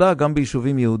לעבודה גם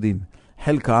ביישובים יהודים.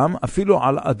 חלקם אפילו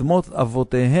על אדמות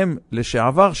אבותיהם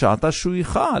לשעבר שעתה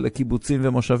שויכה לקיבוצים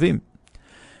ומושבים.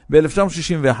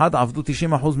 ב-1961 עבדו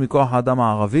 90% מכוח האדם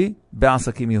הערבי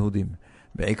בעסקים יהודים,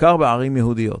 בעיקר בערים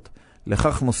יהודיות.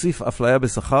 לכך נוסיף אפליה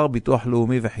בשכר, ביטוח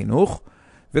לאומי וחינוך,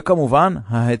 וכמובן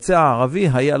ההיצע הערבי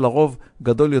היה לרוב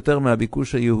גדול יותר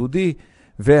מהביקוש היהודי,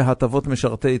 והטבות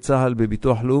משרתי צהל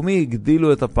בביטוח לאומי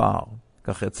הגדילו את הפער.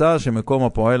 כך יצא שמקום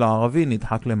הפועל הערבי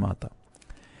נדחק למטה.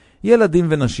 ילדים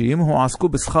ונשים הועסקו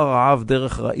בשכר רעב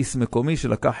דרך ראיס מקומי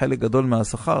שלקח חלק גדול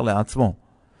מהשכר לעצמו.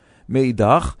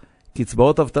 מאידך,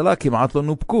 קצבאות אבטלה כמעט לא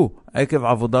נופקו, עקב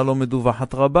עבודה לא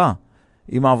מדווחת רבה.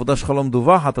 אם העבודה שלך לא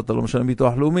מדווחת, אתה לא משלם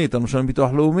ביטוח לאומי, אתה לא משלם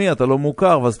ביטוח לאומי, אתה לא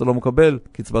מוכר, ואז אתה לא מקבל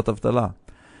קצבת אבטלה.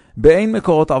 באין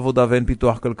מקורות עבודה ואין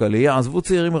פיתוח כלכלי, עזבו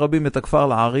צעירים רבים את הכפר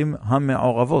לערים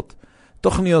המעורבות.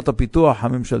 תוכניות הפיתוח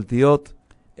הממשלתיות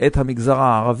את המגזר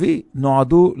הערבי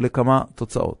נועדו לכמה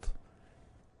תוצאות.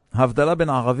 ההבדלה בין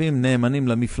הערבים נאמנים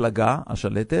למפלגה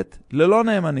השלטת ללא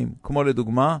נאמנים, כמו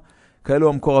לדוגמה כאלו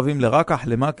המקורבים לרקח,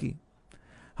 למקי.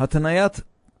 התניית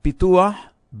פיתוח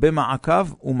במעקב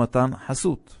ומתן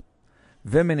חסות,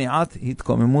 ומניעת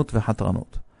התקוממות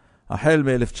וחתרנות. החל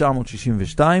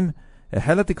מ-1962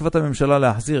 החלה תקוות הממשלה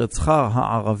להחזיר את שכר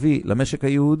הערבי למשק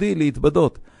היהודי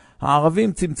להתבדות.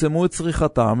 הערבים צמצמו את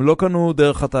צריכתם, לא קנו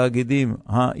דרך התאגידים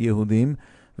היהודים,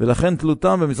 ולכן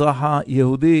תלותם במזרח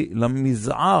היהודי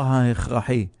למזער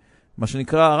ההכרחי, מה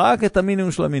שנקרא רק את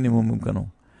המינימום של המינימום הם קנו.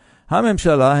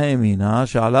 הממשלה האמינה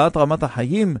שהעלאת רמת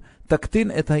החיים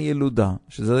תקטין את הילודה,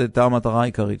 שזו הייתה המטרה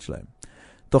העיקרית שלהם.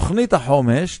 תוכנית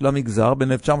החומש למגזר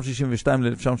בין 1962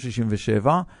 ל-1967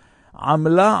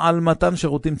 עמלה על מתן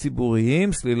שירותים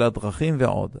ציבוריים, סלילת דרכים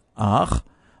ועוד. אך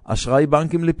אשראי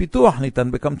בנקים לפיתוח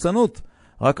ניתן בקמצנות,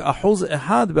 רק 1%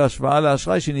 בהשוואה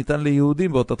לאשראי שניתן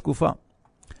ליהודים באותה תקופה.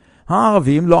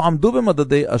 הערבים לא עמדו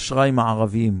במדדי אשראי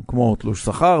מערביים, כמו תלוש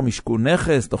שכר, משכון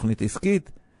נכס, תוכנית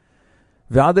עסקית.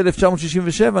 ועד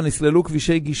 1967 נסללו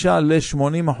כבישי גישה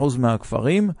ל-80%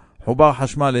 מהכפרים, חובר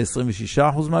חשמל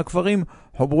ל-26% מהכפרים,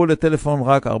 חוברו לטלפון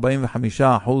רק 45%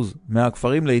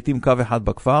 מהכפרים, לעתים קו אחד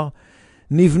בכפר.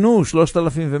 נבנו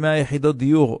 3,100 יחידות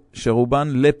דיור שרובן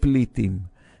לפליטים.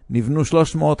 נבנו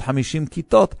 350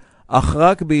 כיתות, אך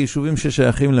רק ביישובים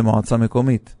ששייכים למועצה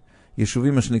מקומית.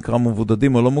 יישובים מה שנקרא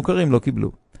מבודדים או לא מוכרים לא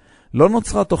קיבלו. לא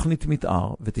נוצרה תוכנית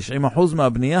מתאר, ו-90%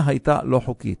 מהבנייה הייתה לא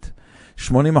חוקית.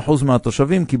 80%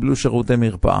 מהתושבים קיבלו שירותי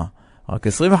מרפאה. רק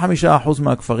 25%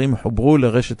 מהכפרים חוברו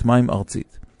לרשת מים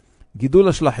ארצית. גידול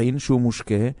השלחין, שהוא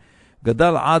מושקה,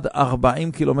 גדל עד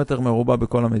 40 קילומטר מרובע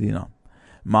בכל המדינה.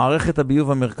 מערכת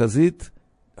הביוב המרכזית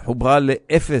חוברה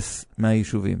ל-0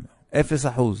 מהיישובים, 0%.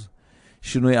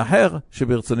 שינוי אחר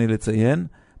שברצוני לציין,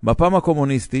 מפ"ם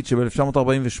הקומוניסטית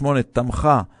שב-1948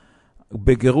 תמכה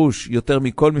בגירוש יותר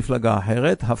מכל מפלגה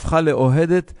אחרת, הפכה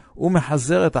לאוהדת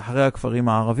ומחזרת אחרי הכפרים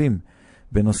הערבים.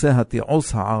 בנושא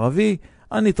התיעוש הערבי,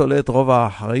 אני תולה את רוב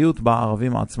האחריות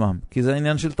בערבים עצמם, כי זה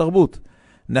עניין של תרבות.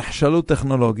 נחשלות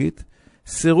טכנולוגית,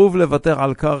 סירוב לוותר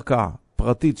על קרקע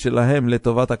פרטית שלהם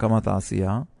לטובת הקמת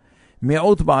העשייה,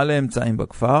 מיעוט בעלי אמצעים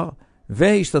בכפר,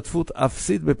 והשתתפות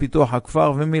אפסית בפיתוח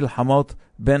הכפר ומלחמות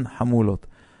בין חמולות.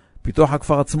 פיתוח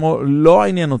הכפר עצמו לא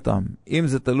עניין אותם. אם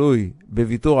זה תלוי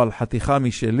בוויתור על חתיכה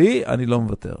משלי, אני לא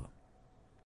מוותר.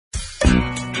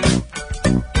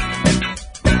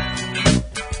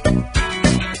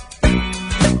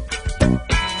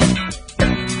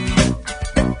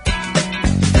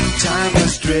 Time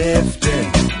was drifting,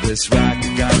 this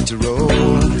rocket got to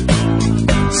roll.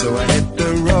 So I hit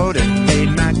the road and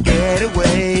made my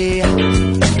getaway.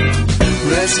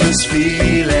 Restless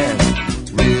feeling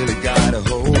really got a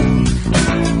hold.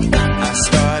 I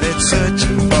started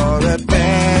searching for a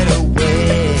better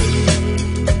way.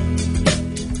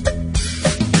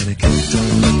 And I kept on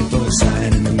looking for a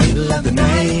sign in the middle of the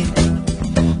night,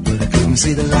 but I couldn't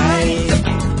see the light.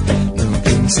 No, I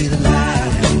couldn't see the light.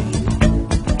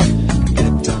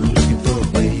 Kept on looking for a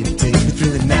way to take me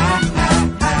through the night.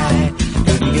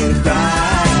 Couldn't get it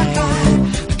right.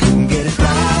 Couldn't get it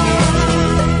right.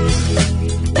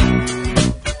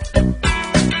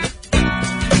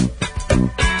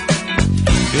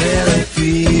 Well, that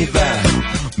fever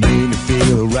made me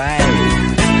feel right,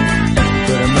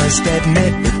 but I must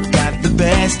admit it got the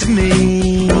best of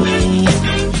me.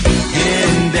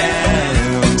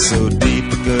 so deep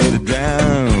I could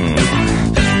drown.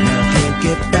 Now I can't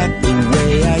get back the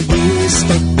way I used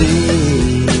to be.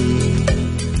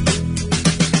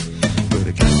 But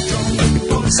I kept on looking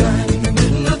for a sign in the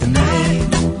middle of the night.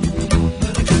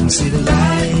 But I couldn't see the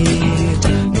light.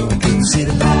 No, I couldn't see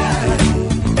the light.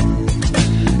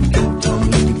 Kept on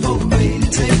looking for a way to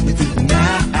take me through the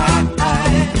night.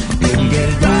 Couldn't get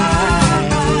it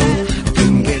right.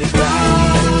 Couldn't get it right.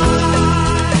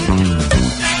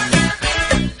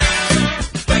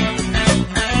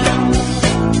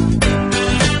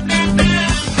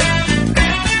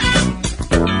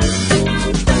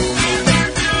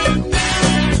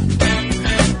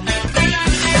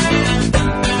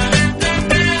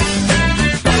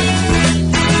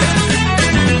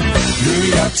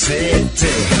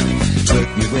 City took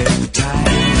me with the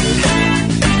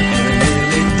tide, and I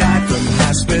nearly died from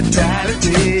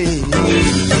hospitality.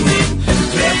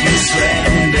 Left me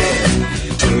stranded,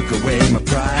 took away my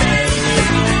pride,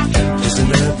 just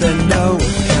another note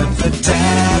of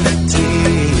fatality.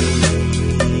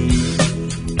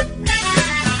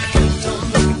 Kept on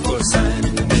looking for a sign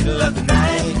in the middle of the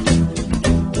night,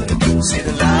 but I couldn't see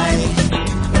the light.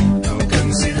 No, I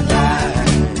couldn't see the light.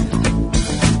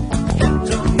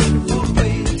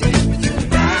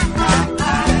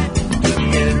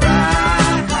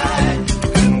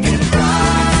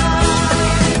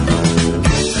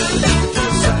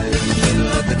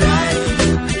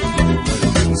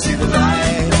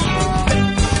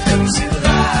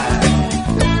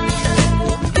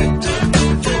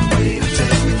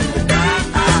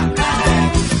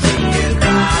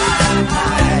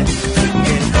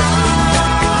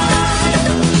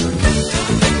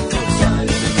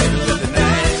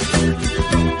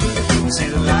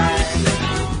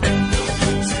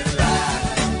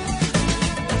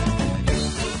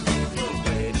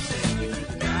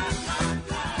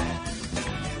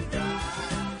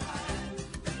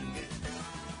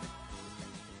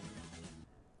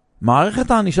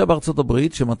 מערכת הענישה בארצות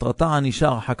הברית, שמטרתה הענישה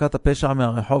הרחקת הפשע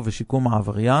מהרחוב ושיקום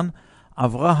העבריין,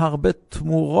 עברה הרבה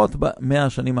תמורות ב100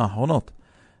 השנים האחרונות.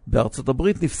 בארצות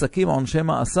הברית נפסקים עונשי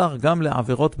מאסר גם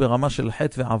לעבירות ברמה של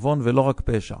חטא ועוון ולא רק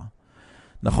פשע.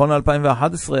 נכון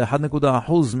ל-2011,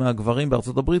 1.1% מהגברים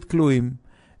בארצות הברית כלואים,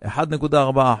 1.4%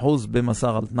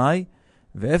 במאסר על תנאי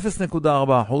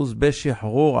ו-0.4%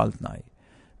 בשחרור על תנאי.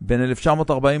 בין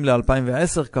 1940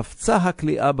 ל-2010 קפצה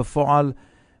הכליאה בפועל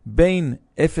בין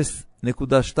 0.2%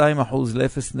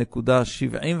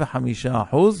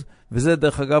 ל-0.75%, וזה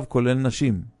דרך אגב כולל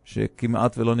נשים,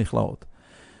 שכמעט ולא נכלאות.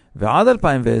 ועד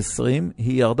 2020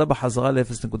 היא ירדה בחזרה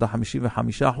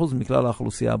ל-0.55% מכלל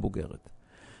האוכלוסייה הבוגרת.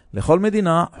 לכל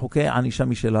מדינה חוקי ענישה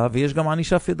משלה, ויש גם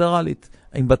ענישה פדרלית,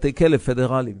 עם בתי כלא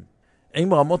פדרליים,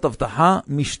 עם רמות אבטחה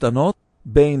משתנות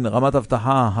בין רמת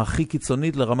אבטחה הכי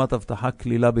קיצונית לרמת אבטחה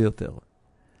כלילה ביותר.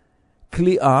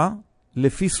 כליאה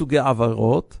לפי סוגי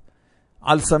עבירות,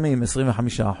 על סמים 25%,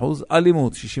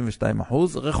 אלימות 62%,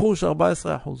 רכוש 14%.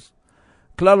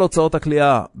 כלל הוצאות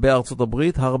הכליאה בארצות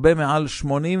הברית הרבה מעל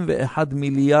 81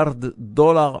 מיליארד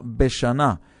דולר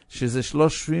בשנה, שזה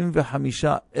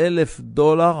 35,000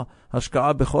 דולר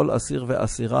השקעה בכל אסיר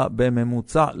ואסירה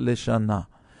בממוצע לשנה.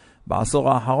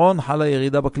 בעשור האחרון חלה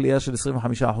ירידה בכליאה של 25%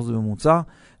 בממוצע,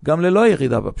 גם ללא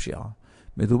ירידה בפשיעה.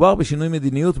 מדובר בשינוי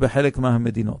מדיניות בחלק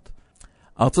מהמדינות.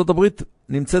 ארצות הברית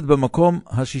נמצאת במקום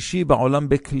השישי בעולם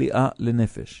בכליאה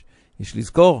לנפש. יש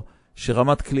לזכור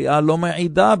שרמת כליאה לא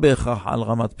מעידה בהכרח על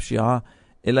רמת פשיעה,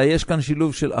 אלא יש כאן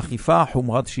שילוב של אכיפה,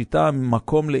 חומרת שיטה,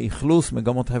 מקום לאכלוס,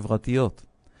 מגמות חברתיות.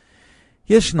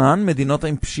 ישנן מדינות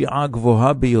עם פשיעה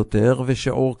גבוהה ביותר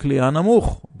ושיעור כליאה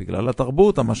נמוך, בגלל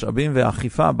התרבות, המשאבים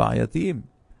והאכיפה בעייתיים.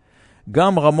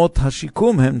 גם רמות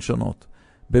השיקום הן שונות.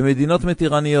 במדינות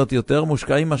מתירניות יותר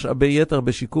מושקעים משאבי יתר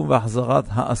בשיקום והחזרת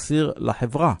האסיר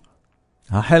לחברה.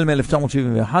 החל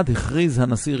מ-1971 הכריז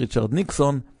הנשיא ריצ'רד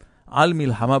ניקסון על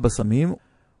מלחמה בסמים,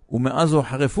 ומאז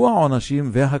הוחרפו העונשים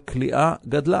והכליאה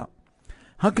גדלה.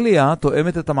 הכליאה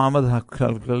תואמת את המעמד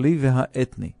הכלכלי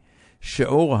והאתני.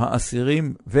 שיעור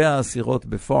האסירים והאסירות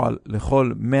בפועל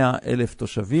לכל 100,000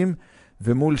 תושבים,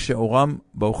 ומול שיעורם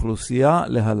באוכלוסייה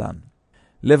להלן.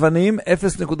 לבנים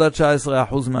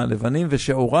 0.19% מהלבנים,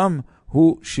 ושיעורם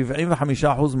הוא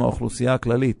 75% מהאוכלוסייה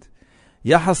הכללית.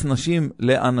 יחס נשים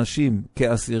לאנשים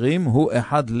כאסירים הוא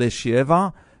 1:7,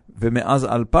 ומאז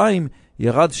 2000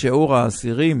 ירד שיעור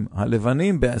האסירים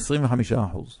הלבנים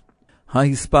ב-25%.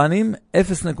 ההיספנים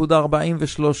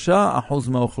 0.43%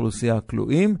 מהאוכלוסייה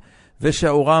כלואים,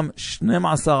 ושיעורם 12%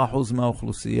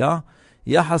 מהאוכלוסייה.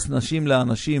 יחס נשים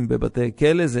לאנשים בבתי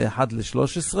כלא זה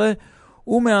 1:13,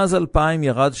 ומאז 2000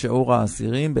 ירד שיעור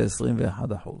האסירים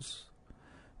ב-21%.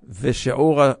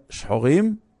 ושיעור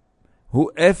השחורים הוא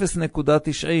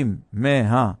 0.90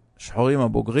 מהשחורים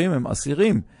הבוגרים הם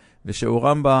אסירים,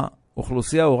 ושיעורם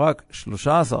באוכלוסייה הוא רק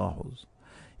 13%.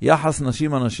 יחס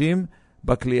נשים-אנשים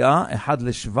בכליאה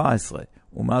 1:17,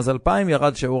 ומאז 2000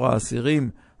 ירד שיעור האסירים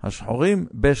השחורים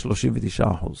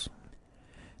ב-39%.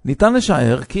 ניתן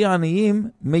לשער כי העניים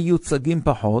מיוצגים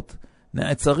פחות,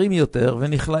 נעצרים יותר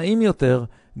ונכלאים יותר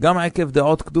גם עקב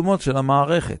דעות קדומות של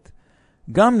המערכת.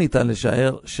 גם ניתן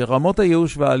לשער שרמות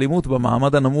הייאוש והאלימות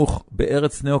במעמד הנמוך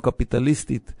בארץ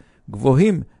נאו-קפיטליסטית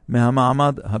גבוהים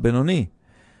מהמעמד הבינוני.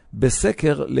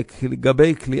 בסקר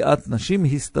לגבי כליאת נשים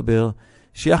הסתבר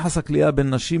שיחס הכליאה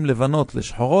בין נשים לבנות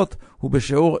לשחורות הוא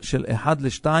בשיעור של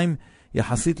 1:2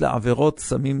 יחסית לעבירות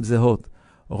סמים זהות.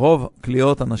 רוב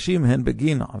כליאות הנשים הן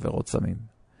בגין עבירות סמים.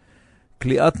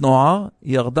 כליאת נוער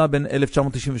ירדה בין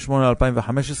 1998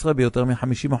 ל-2015 ביותר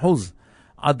מ-50%.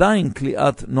 עדיין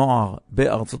כליאת נוער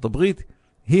בארצות הברית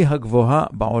היא הגבוהה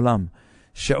בעולם.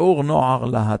 שיעור נוער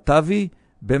להט"בי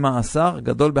במאסר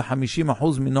גדול ב-50%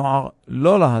 מנוער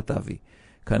לא להט"בי,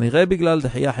 כנראה בגלל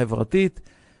דחייה חברתית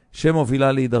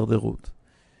שמובילה להידרדרות.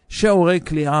 שיעורי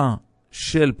כליאה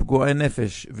של פגועי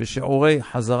נפש ושיעורי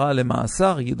חזרה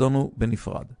למאסר יידונו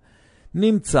בנפרד.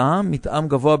 נמצא מתאם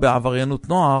גבוה בעבריינות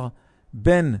נוער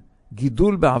בין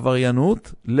גידול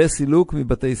בעבריינות לסילוק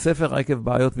מבתי ספר עקב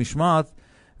בעיות משמעת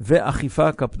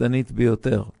ואכיפה קפדנית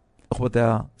ביותר בתוך בתי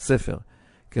הספר.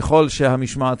 ככל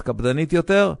שהמשמעת קפדנית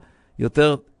יותר,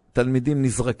 יותר תלמידים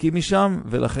נזרקים משם,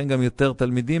 ולכן גם יותר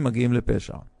תלמידים מגיעים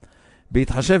לפשע.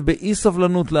 בהתחשב באי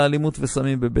סובלנות לאלימות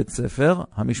וסמים בבית ספר,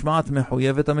 המשמעת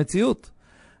מחויבת המציאות.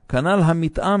 כנ"ל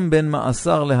המתאם בין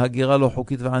מאסר להגירה לא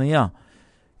חוקית וענייה.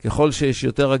 ככל שיש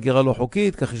יותר הגירה לא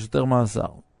חוקית, כך יש יותר מאסר.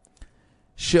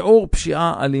 שיעור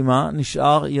פשיעה אלימה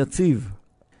נשאר יציב.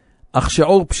 אך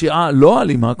שיעור פשיעה לא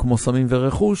אלימה, כמו סמים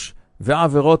ורכוש,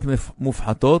 ועבירות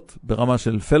מופחתות ברמה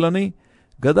של פלוני,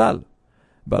 גדל.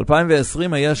 ב-2020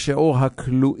 היה שיעור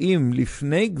הכלואים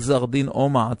לפני גזר דין או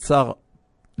מעצר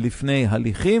לפני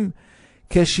הליכים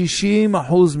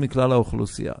כ-60% מכלל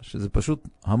האוכלוסייה, שזה פשוט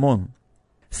המון.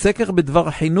 סקר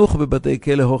בדבר חינוך בבתי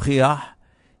כלא הוכיח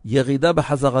ירידה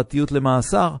בחזרתיות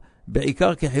למאסר,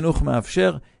 בעיקר כחינוך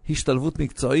מאפשר השתלבות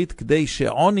מקצועית כדי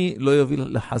שעוני לא יוביל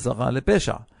לחזרה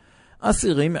לפשע.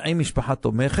 אסירים עם משפחה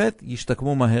תומכת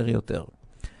ישתקמו מהר יותר.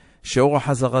 שיעור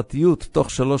החזרתיות תוך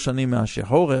 3 שנים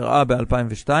מהשחרור הראה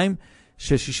ב-2002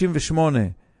 ש-68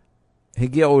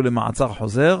 הגיעו למעצר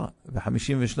חוזר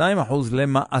ו-52%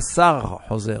 למאסר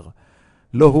חוזר.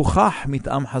 לא הוכח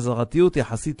מתאם חזרתיות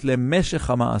יחסית למשך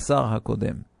המאסר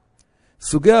הקודם.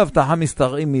 סוגי האבטחה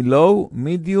מסתרעים מלואו,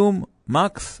 מידיום,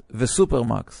 מקס וסופר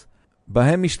מקס.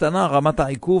 בהם משתנה רמת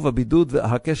העיכוב, הבידוד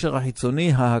והקשר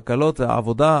החיצוני, ההקלות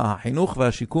והעבודה, החינוך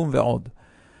והשיקום ועוד.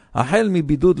 החל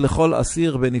מבידוד לכל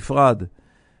אסיר בנפרד,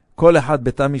 כל אחד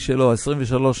בתא משלו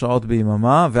 23 שעות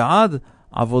ביממה, ועד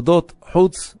עבודות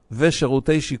חוץ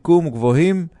ושירותי שיקום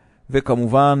גבוהים,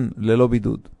 וכמובן ללא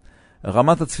בידוד.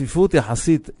 רמת הצפיפות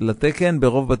יחסית לתקן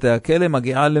ברוב בתי הכלא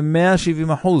מגיעה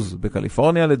ל-170%,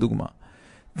 בקליפורניה לדוגמה.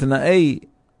 תנאי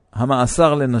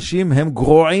המאסר לנשים הם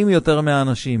גרועים יותר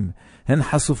מהאנשים. הן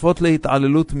חשופות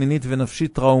להתעללות מינית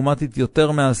ונפשית טראומטית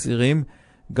יותר מהאסירים,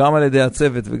 גם על ידי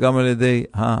הצוות וגם על ידי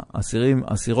האסירים,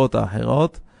 אסירות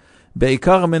האחרות,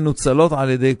 בעיקר מנוצלות על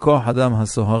ידי כוח אדם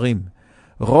הסוהרים.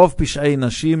 רוב פשעי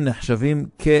נשים נחשבים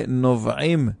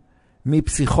כנובעים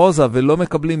מפסיכוזה ולא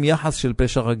מקבלים יחס של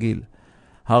פשע רגיל.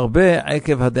 הרבה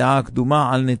עקב הדעה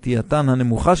הקדומה על נטייתן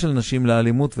הנמוכה של נשים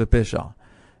לאלימות ופשע.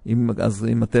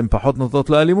 אם אתם פחות נוטות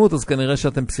לאלימות, אז כנראה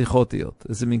שאתם פסיכוטיות.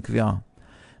 איזה מין קביעה.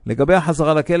 לגבי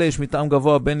החזרה לכלא יש מתאם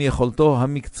גבוה בין יכולתו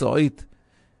המקצועית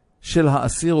של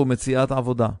האסיר ומציאת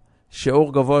עבודה.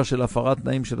 שיעור גבוה של הפרת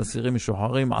תנאים של אסירים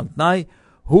משוחררים על תנאי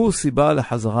הוא סיבה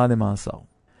לחזרה למאסר.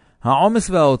 העומס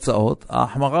וההוצאות,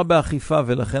 ההחמרה באכיפה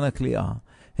ולכן הכליאה,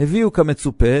 הביאו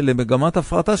כמצופה למגמת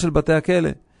הפרטה של בתי הכלא.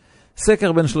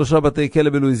 סקר בין 3 בתי כלא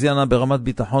בלואיזיאנה ברמת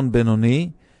ביטחון בינוני,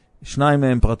 2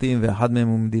 מהם פרטיים ואחד מהם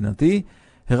הוא מדינתי,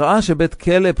 הראה שבית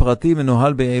כלא פרטי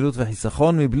מנוהל ביעילות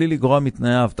וחיסכון מבלי לגרוע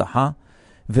מתנאי האבטחה,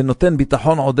 ונותן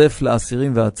ביטחון עודף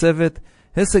לאסירים והצוות,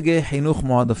 הישגי חינוך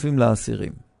מועדפים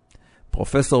לאסירים.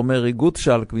 פרופסור מרי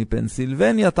גוטשלק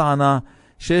מפנסילבניה טענה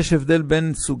שיש הבדל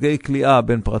בין סוגי כליאה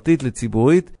בין פרטית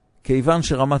לציבורית, כיוון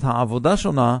שרמת העבודה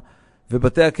שונה,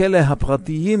 ובתי הכלא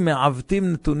הפרטיים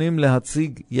מעוותים נתונים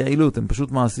להציג יעילות. הם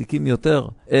פשוט מעסיקים יותר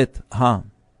את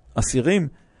האסירים,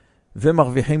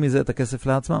 ומרוויחים מזה את הכסף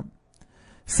לעצמם.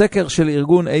 סקר של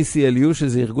ארגון ACLU,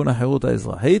 שזה ארגון החירות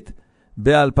האזרחית,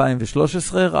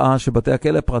 ב-2013 ראה שבתי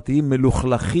הכלא הפרטיים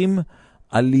מלוכלכים,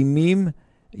 אלימים,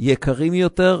 יקרים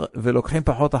יותר, ולוקחים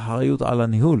פחות אחריות על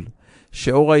הניהול.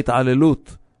 שיעור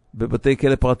ההתעללות בבתי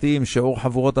כלא פרטיים, שיעור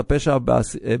חבורות הפשע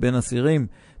בין אסירים,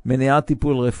 מניעת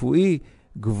טיפול רפואי,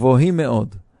 גבוהים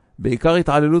מאוד. בעיקר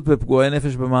התעללות בפגועי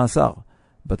נפש במאסר.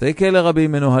 בתי כלא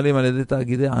רבים מנוהלים על ידי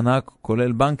תאגידי ענק,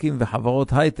 כולל בנקים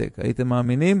וחברות הייטק. הייתם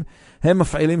מאמינים? הם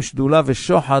מפעילים שדולה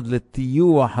ושוחד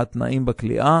לטיוח התנאים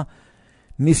בכליאה.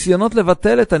 ניסיונות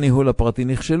לבטל את הניהול הפרטי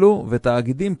נכשלו,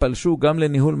 ותאגידים פלשו גם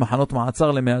לניהול מחנות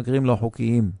מעצר למהגרים לא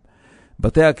חוקיים.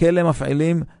 בתי הכלא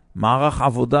מפעילים מערך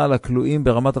עבודה לכלואים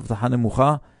ברמת אבטחה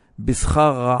נמוכה,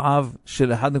 בשכר רעב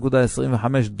של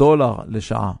 $1.25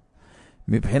 לשעה.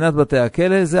 מבחינת בתי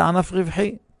הכלא זה ענף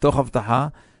רווחי, תוך הבטחה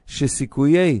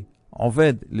שסיכויי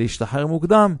עובד להשתחרר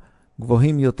מוקדם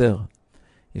גבוהים יותר.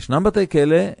 ישנם בתי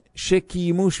כלא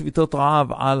שקיימו שביתות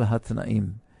רעב על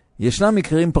התנאים. ישנם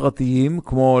מקרים פרטיים,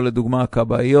 כמו לדוגמה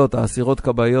קבעיות, האסירות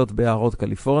קבעיות ביערות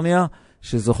קליפורניה,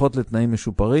 שזוכות לתנאים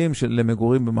משופרים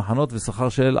למגורים במחנות ושכר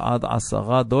של עד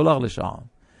 $10 לשעה.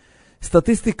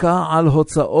 סטטיסטיקה על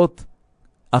הוצאות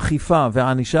אכיפה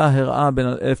וענישה הראה בין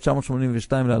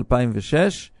 1982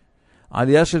 ל-2006,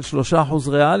 עלייה של 3%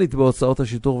 ריאלית בהוצאות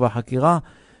השיטור והחקירה,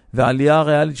 ועלייה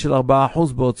ריאלית של 4%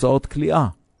 בהוצאות כליאה.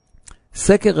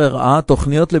 סקר הראה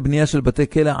תוכניות לבנייה של בתי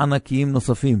כלא ענקיים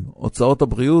נוספים. הוצאות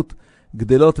הבריאות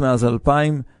גדלות מאז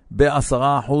 2000 ב10%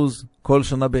 כל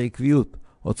שנה בעקביות.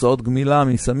 הוצאות גמילה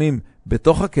מסמים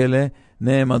בתוך הכלא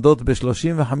נאמדות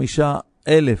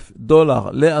 $35,000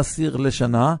 לאסיר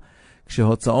לשנה,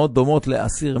 כשהוצאות דומות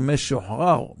לאסיר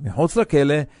משוחרר מחוץ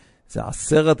לכלא זה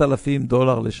 $10,000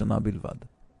 לשנה בלבד.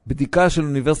 בדיקה של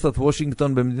אוניברסיטת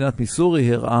וושינגטון במדינת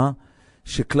מיסורי הראה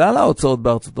שכלל ההוצאות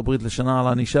בארצות הברית לשנה על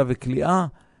ענישה וכליאה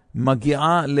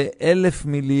מגיעה ל$1,000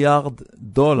 מיליארד,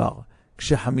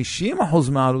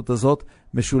 כש50% מהעלות הזאת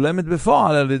משולמת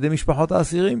בפועל על ידי משפחות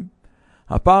האסירים.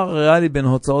 הפער הריאלי בין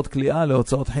הוצאות כליאה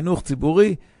להוצאות חינוך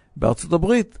ציבורי בארצות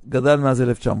הברית גדל מאז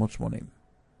 1980.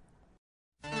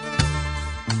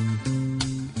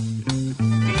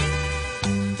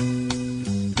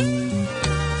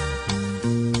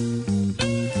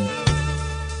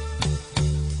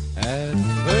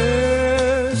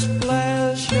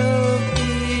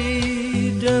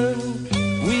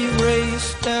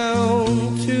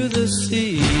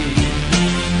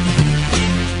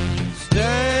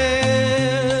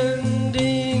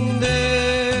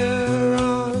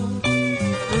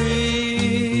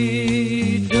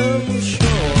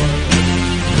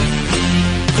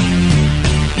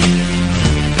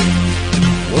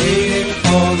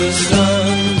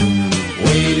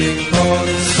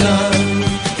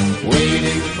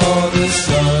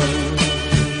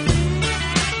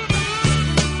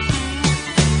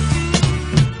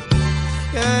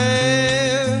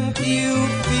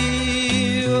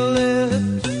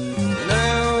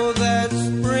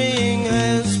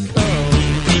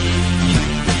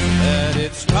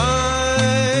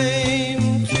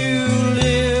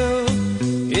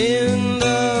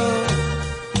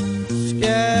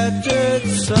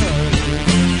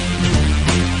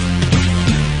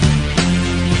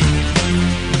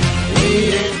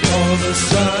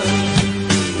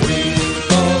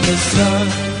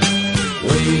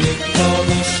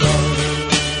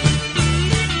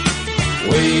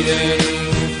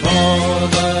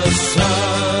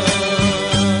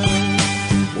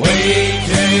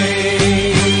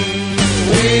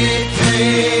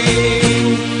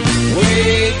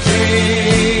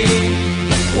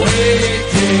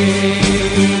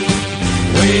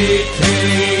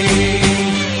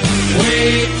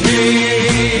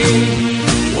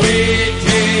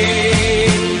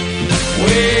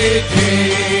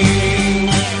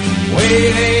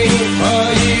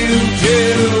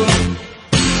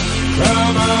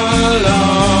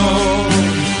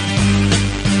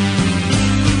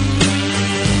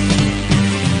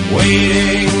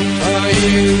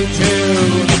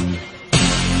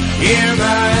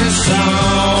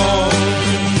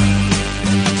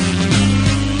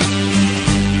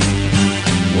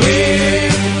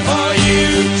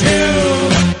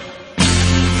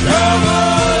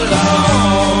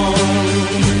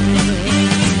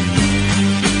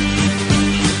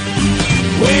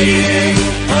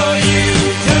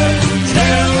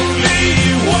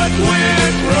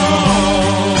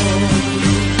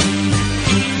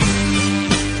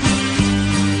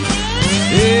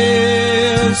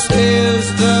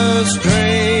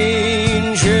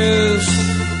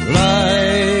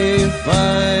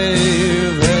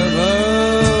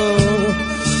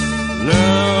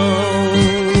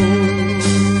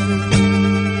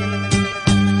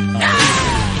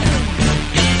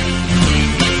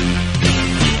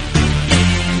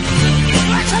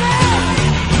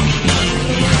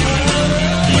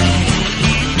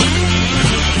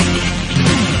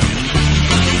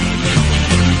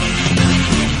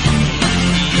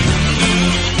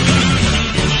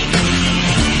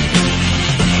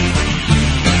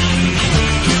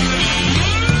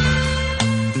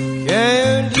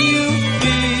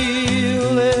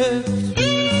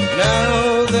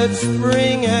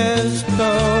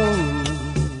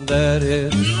 that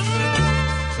it's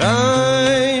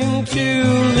time to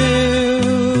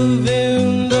live in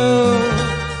the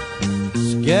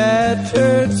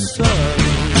scattered sun.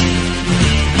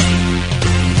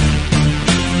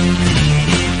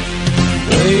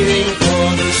 Waiting for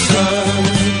the sun,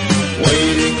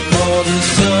 waiting for the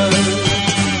sun,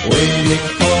 waiting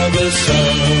for the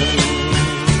sun,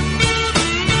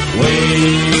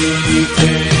 waiting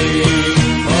for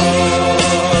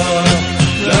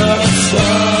the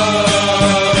sun.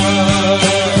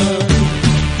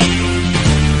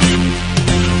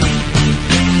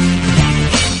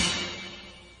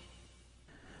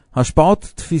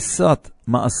 השפעות תפיסת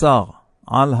מאסר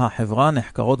על החברה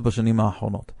נחקרות בשנים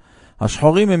האחרונות.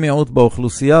 השחורים הם מיעוט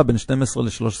באוכלוסייה בין 12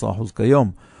 ל-13%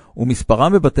 כיום,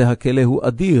 ומספרם בבתי הכלא הוא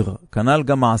אדיר. כנ"ל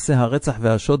גם מעשה הרצח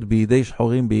והשוד בידי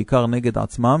שחורים בעיקר נגד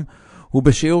עצמם, הוא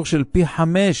בשיעור של פי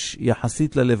 5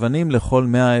 יחסית ללבנים לכל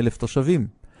 100,000 תושבים.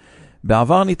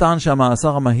 בעבר נטען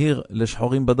שהמאסר המהיר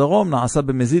לשחורים בדרום נעשה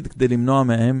במזיד כדי למנוע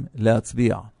מהם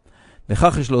להצביע.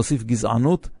 לכך יש להוסיף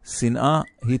גזענות, שנאה,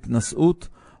 התנשאות,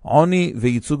 עוני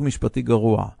וייצוג משפטי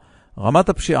גרוע. רמת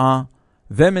הפשיעה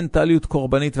ומנטליות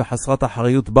קורבנית וחסרת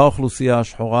אחריות באוכלוסייה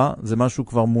השחורה, זה משהו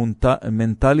כבר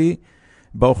מנטלי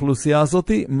באוכלוסייה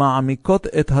הזאת, מעמיקות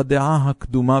את הדעה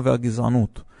הקדומה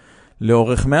והגזענות.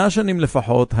 לאורך 100 שנים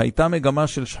לפחות הייתה מגמה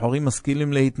של שחורים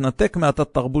משכילים להתנתק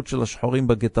מהתת תרבות של השחורים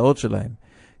בגטאות שלהם,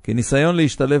 כניסיון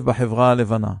להשתלב בחברה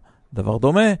הלבנה. דבר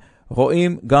דומה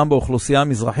רואים גם באוכלוסייה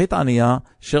מזרחית ענייה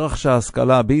שרכשה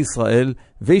השכלה בישראל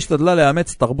והשתדלה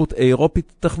לאמץ תרבות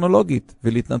אירופית טכנולוגית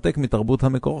ולהתנתק מתרבות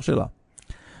המקור שלה.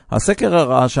 הסקר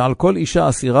הראה שעל כל אישה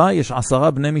אסירה יש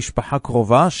 10 בני משפחה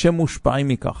קרובה שמושפעים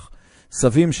מכך.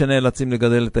 סבים שנאלצים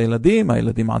לגדל את הילדים,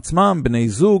 הילדים עצמם, בני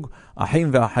זוג, אחים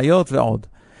ואחיות ועוד.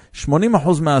 80%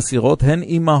 מהאסירות הן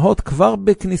אימהות כבר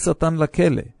בכניסתן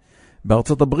לכלא.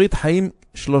 בארצות הברית חיים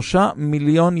 3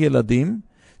 מיליון ילדים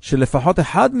שלפחות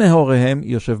אחד מהוריהם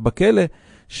יושב בכלא,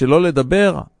 שלא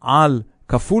לדבר על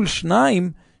כפול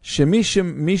 2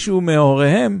 שמישהו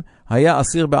מהוריהם היה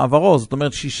אסיר בעברו. זאת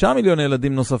אומרת 6 מיליון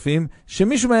ילדים נוספים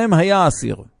שמישהו מהם היה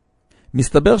אסיר.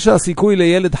 מסתבר שהסיכוי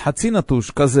לילד חצי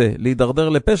נטוש כזה להידרדר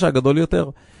לפשע גדול יותר.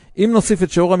 אם נוסיף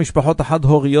את שיעור המשפחות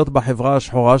החד-הוריות בחברה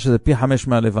השחורה, שזה פי 5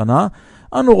 מהלבנה,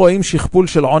 אנו רואים שכפול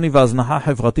של עוני והזנחה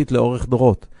חברתית לאורך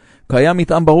דורות. קיים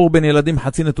מתאם ברור בין ילדים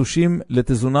חצי נטושים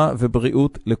לתזונה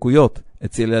ובריאות לקויות.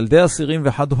 אצל ילדי אסירים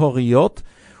וחד-הוריות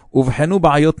ובחנו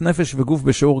בעיות נפש וגוף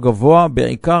בשיעור גבוה,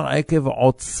 בעיקר עקב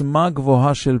עוצמה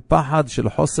גבוהה של פחד, של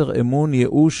חוסר אמון,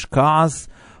 ייאוש, כעס,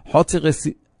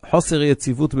 חוסר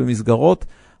יציבות במסגרות,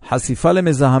 חשיפה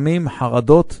למזהמים,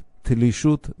 חרדות,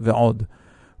 תלישות ועוד.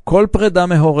 כל פרידה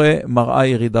מהורה מראה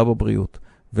ירידה בבריאות,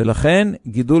 ולכן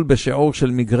גידול בשיעור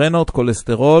של מיגרנות,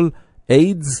 קולסטרול,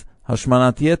 איידס,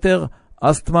 השמנת יתר,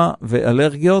 אסתמה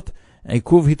ואלרגיות,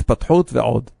 עיכוב התפתחות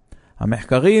ועוד.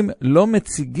 המחקרים לא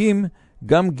מציגים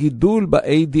גם גידול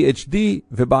ב-ADHD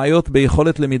ובעיות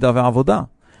ביכולת למידה ועבודה.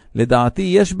 לדעתי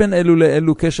יש בין אלו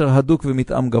לאלו קשר הדוק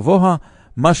ומתאם גבוה,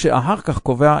 מה שאחר כך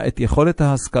קובע את יכולת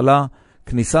ההשכלה,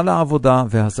 כניסה לעבודה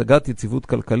והשגת יציבות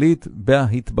כלכלית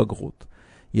בהתבגרות.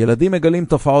 ילדים מגלים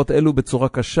תופעות אלו בצורה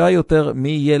קשה יותר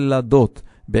מילדות,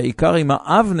 בעיקר אם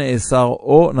האב נאסר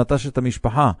או נטש את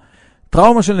המשפחה.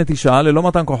 טראומה של נטישה ללא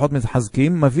מתן כוחות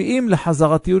מתחזקים מביאים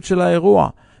לחזרתיות של האירוע,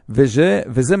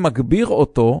 וזה מגביר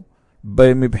אותו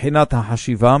מבחינת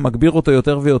החשיבה, מגביר אותו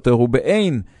יותר ויותר,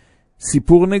 ובאין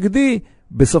סיפור נגדי,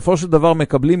 בסופו של דבר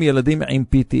מקבלים ילדים עם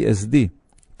PTSD,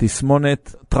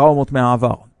 תסמונת טראומות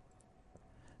מהעבר.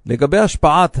 לגבי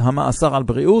השפעת המאסר על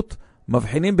בריאות,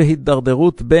 מבחינים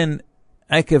בהידרדרות בין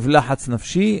עקב לחץ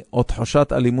נפשי או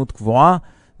תחושת אלימות קבועה,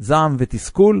 זעם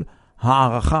ותסכול,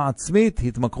 הערכה עצמית,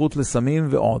 התמכרות לסמים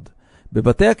ועוד.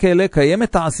 בבתי הכלא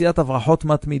קיימת תעשיית הברחות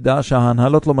מתמידה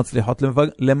שההנהלות לא מצליחות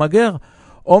למגר,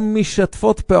 או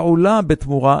משתפות פעולה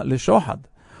בתמורה לשוחד.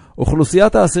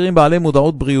 אוכלוסיית האסירים בעלי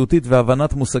מודעות בריאותית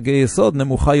והבנת מושגי יסוד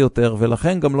נמוכה יותר,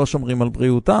 ולכן גם לא שומרים על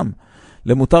בריאותם.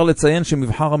 למותר לציין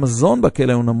שמבחר המזון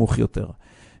בכלא הוא נמוך יותר.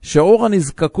 שיעור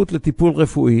הנזקקות לטיפול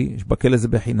רפואי, בכלא זה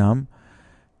בחינם,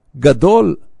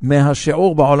 גדול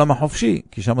מהשיעור בעולם החופשי,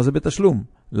 כי שם זה בתשלום.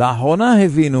 לאחרונה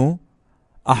הבינו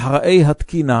אחראי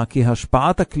התקינה כי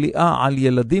השפעת הכליאה על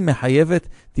ילדים מחייבת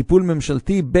טיפול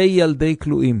ממשלתי בילדי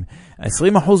כלואים. 20%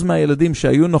 מהילדים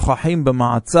שהיו נוכחים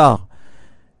במעצר,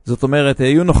 זאת אומרת,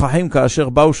 היו נוכחים כאשר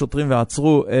באו שוטרים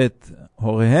ועצרו את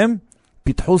הוריהם,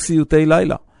 פיתחו סיוטי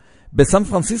לילה. בסן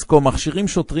פרנסיסקו מכשירים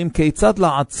שוטרים כיצד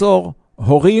לעצור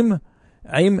הורים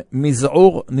עם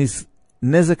מזעור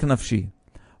נזק נפשי.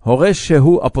 הורה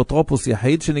שהוא אפוטרופוס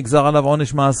יחיד שנגזר עליו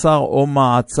עונש מאסר או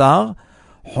מעצר,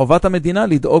 חובת המדינה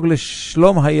לדאוג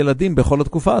לשלום הילדים בכל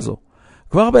התקופה הזו.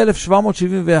 כבר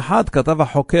ב-1771 כתב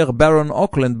החוקר ברון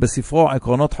אוקלנד בספרו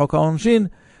עקרונות חוק העונשין,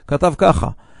 כתב ככה: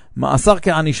 מאסר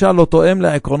כענישה לא תואם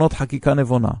לעקרונות חקיקה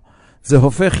נבונה. זה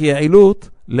הופך יעילות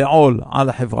לעול על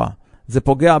החברה. זה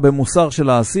פוגע במוסר של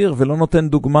האסיר ולא נותן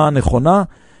דוגמה נכונה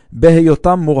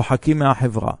בהיותם מורחקים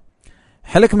מהחברה.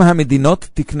 חלק מהמדינות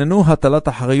תקננו הטלת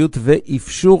אחריות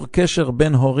ואפשור קשר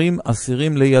בין הורים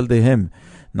אסירים לילדיהם.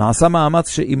 נעשה מאמץ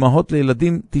שאימהות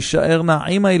לילדים תישארנה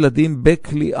עם הילדים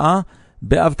בכליאה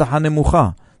בהבטחה נמוכה.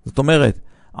 זאת אומרת,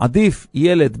 עדיף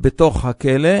ילד בתוך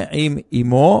הכלא עם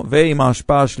אימו ועם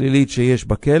ההשפעה השלילית שיש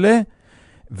בכלא,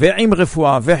 ועם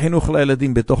רפואה וחינוך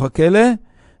לילדים בתוך הכלא,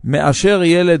 מאשר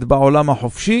ילד בעולם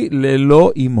החופשי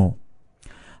ללא אימו.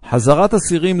 חזרת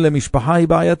אסירים למשפחה היא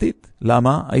בעייתית.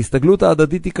 למה? ההסתגלות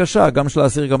ההדדית היא קשה, גם של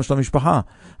האסיר גם של המשפחה.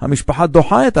 המשפחה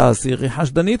דוחה את האסיר, היא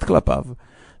חשדנית כלפיו.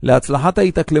 להצלחת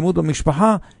ההתאקלמות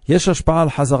במשפחה יש השפעה על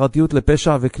חזרתיות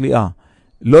לפשע וכליאה.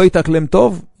 לא יתאקלם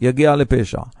טוב, יגיע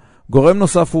לפשע. גורם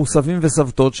נוסף הוא סבים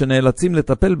וסבתות שנאלצים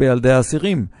לטפל בילדי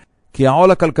האסירים, כי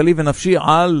העול הכלכלי ונפשי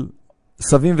על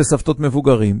סבים וסבתות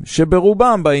מבוגרים,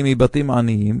 שברובם באים מבתים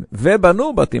עניים,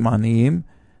 ובנו בתים עניים,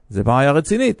 זה בעיה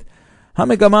רצינית.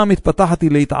 המגמה המתפתחת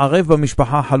היא להתערב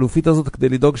במשפחה החלופית הזאת כדי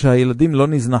לדאוג שהילדים לא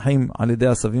נזנחים על ידי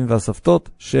הסבים והסבתות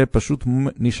שפשוט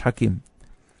נשחקים.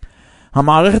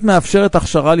 המערכת מאפשרת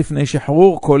הכשרה לפני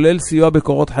שחרור, כולל סיוע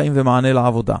בקורות חיים ומענה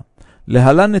לעבודה.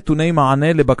 להלן נתוני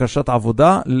מענה לבקשת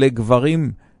עבודה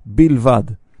לגברים בלבד.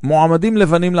 מועמדים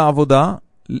לבנים לעבודה,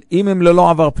 אם הם ללא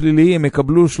עבר פלילי, הם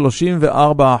יקבלו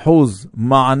 34%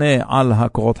 מענה על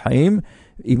הקורות חיים.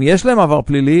 אם יש להם עבר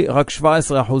פלילי, רק 17%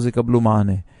 יקבלו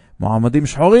מענה. מועמדים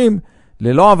שחורים,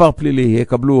 ללא עבר פלילי,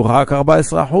 יקבלו רק 14%,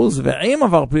 ועם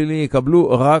עבר פלילי יקבלו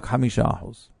רק 5%.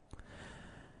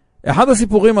 אחד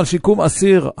הסיפורים על שיקום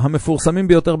אסיר המפורסמים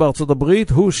ביותר בארצות הברית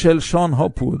הוא של שון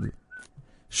הופווד.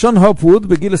 שון הופווד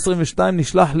בגיל 22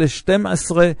 נשלח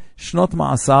ל-12 שנות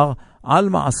מאסר על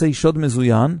מעשי שוד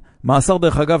מזוין, מאסר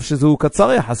דרך אגב שזהו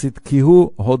קצר יחסית כי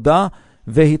הוא הודה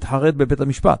והתחרט בבית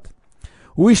המשפט.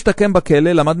 הוא השתקם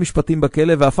בכלא, למד משפטים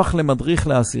בכלא והפך למדריך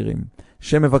לאסירים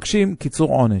שמבקשים קיצור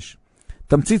עונש.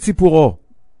 תמצית סיפורו,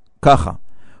 ככה: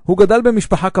 הוא גדל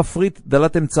במשפחה כפרית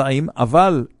דלת אמצעים,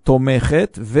 אבל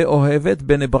תומכת ואוהבת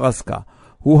בנברסקה.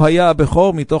 הוא היה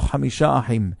הבכור מתוך 5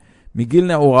 אחים. מגיל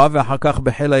נעורה ואחר כך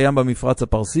בחיל הים במפרץ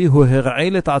הפרסי, הוא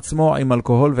הרעיל את עצמו עם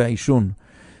אלכוהול ועישון.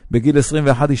 בגיל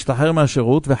 21 השתחרר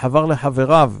מהשירות וחבר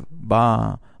לחבריו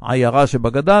בעיירה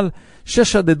שבגדל,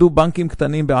 ששדדו בנקים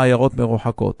קטנים בעיירות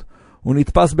מרוחקות. הוא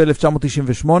נתפס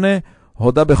ב-1998,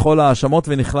 הודה בכל האשמות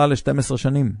ונכלל ל-12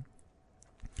 שנים.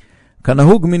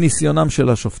 כנהוג מניסיונם של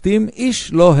השופטים,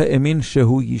 איש לא האמין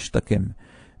שהוא ישתקם.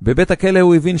 בבית הכלא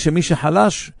הוא הבין שמי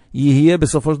שחלש יהיה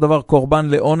בסופו של דבר קורבן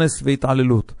לאונס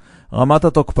והתעללות. רמת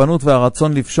התוקפנות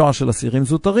והרצון לפשוע של אסירים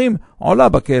זוטרים עולה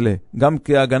בכלא, גם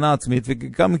כהגנה עצמית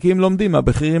וגם כי הם לומדים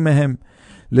מהבכירים מהם.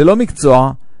 ללא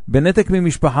מקצוע, בנתק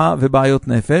ממשפחה ובעיות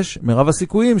נפש, מרב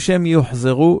הסיכויים שהם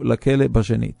יוחזרו לכלא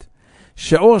בשנית.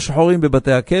 שיעור השחורים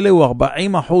בבתי הכלא הוא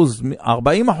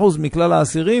 40% מכלל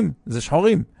האסירים, זה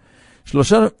שחורים. 33%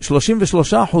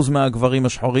 מהגברים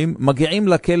השחורים מגיעים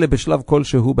לכלא בשלב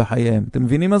כלשהו בחייהם. אתם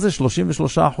מבינים מה זה?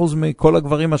 33% מכל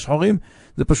הגברים השחורים?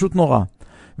 זה פשוט נורא.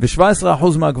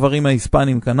 ו17% מהגברים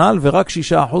ההיספנים כנל, ורק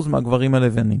 6% מהגברים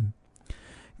הלבנים.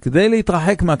 כדי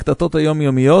להתרחק מהקטטות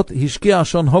היומיומיות, השקיע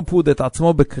שון הופווד את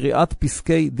עצמו בקריאת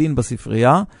פסקי דין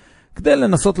בספרייה, כדי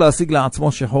לנסות להשיג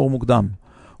לעצמו שחרור מוקדם.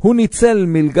 הוא ניצל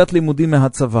מלגת לימודים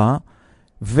מהצבא,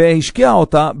 והשקיע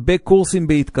אותה בקורסים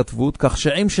בהתכתבות, כך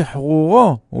שעם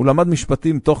שחרורו, הוא למד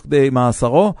משפטים תוך כדי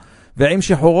מאסרו, ועם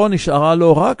שחרורו נשארה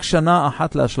לו רק שנה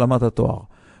אחת להשלמת התואר.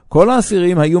 כל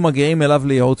האסירים היו מגיעים אליו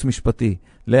לייעוץ משפטי.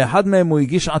 לאחד מהם הוא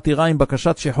הגיש עתירה עם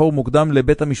בקשת שחרור מוקדם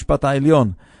לבית המשפט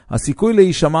העליון. הסיכוי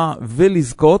להישמע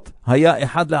ולזכות היה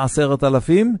 1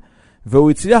 ל10,000,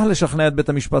 והוא הצליח לשכנע את בית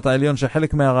המשפט העליון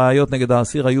שחלק מהראיות נגד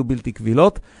האסיר היו בלתי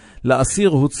קבילות. לאסיר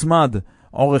הוצמד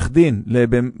עורך דין,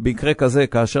 במקרה כזה,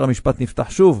 כאשר המשפט נפתח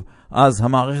שוב, אז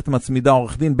המערכת מצמידה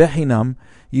עורך דין בחינם.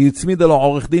 היא הצמידה לו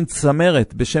עורך דין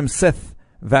צמרת בשם סת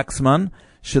וקסמן,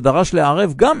 שדרש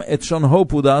לערב גם את שון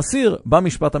הופווד האסיר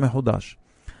במשפט המחודש.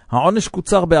 העונש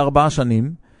קוצר ב4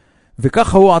 שנים,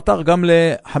 וככה הוא עתר גם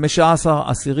ל15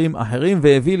 אסירים אחרים,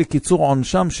 והביא לקיצור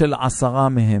עונשם של 10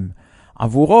 מהם.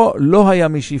 עבורו לא היה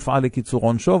מי שיפעל לקיצור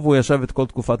עונשו, והוא ישב את כל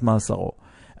תקופת מאסרו.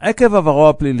 עקב עברו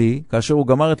הפלילי, כאשר הוא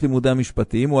גמר את לימודי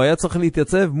המשפטים, הוא היה צריך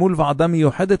להתייצב מול ועדה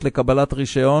מיוחדת לקבלת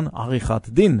רישיון עריכת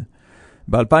דין.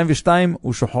 ב-2002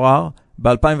 הוא שוחרר,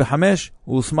 ב-2005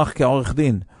 הוא הוסמך כעורך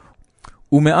דין.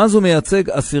 ומאז הוא מייצג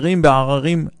אסירים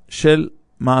בעררים של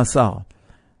מאסר.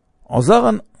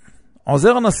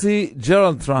 עוזר הנשיא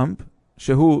ג'רלד טראמפ,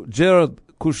 שהוא ג'רד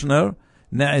קושנר,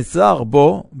 נעזר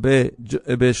בו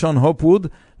בשון הופווד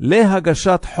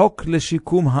להגשת חוק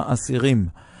לשיקום האסירים.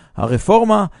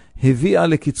 הרפורמה הביאה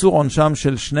לקיצור עונשם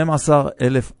של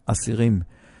 12,000 אסירים.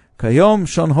 כיום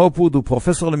שון הופווד הוא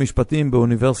פרופסור למשפטים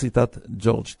באוניברסיטת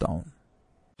ג'ורג'טאון.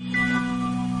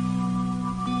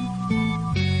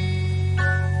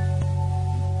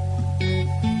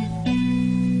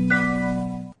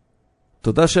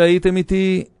 תודה שהייתם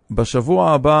איתי.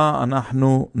 בשבוע הבא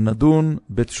אנחנו נדון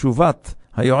בתשובת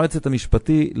היועצת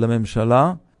המשפטי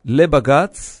לממשלה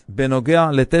לבג"ץ בנוגע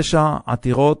ל9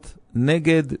 עתירות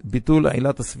נגד ביטול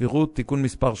עילת הסבירות תיקון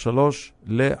מספר 3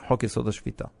 לחוק יסוד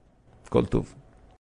השפיטה. כל טוב.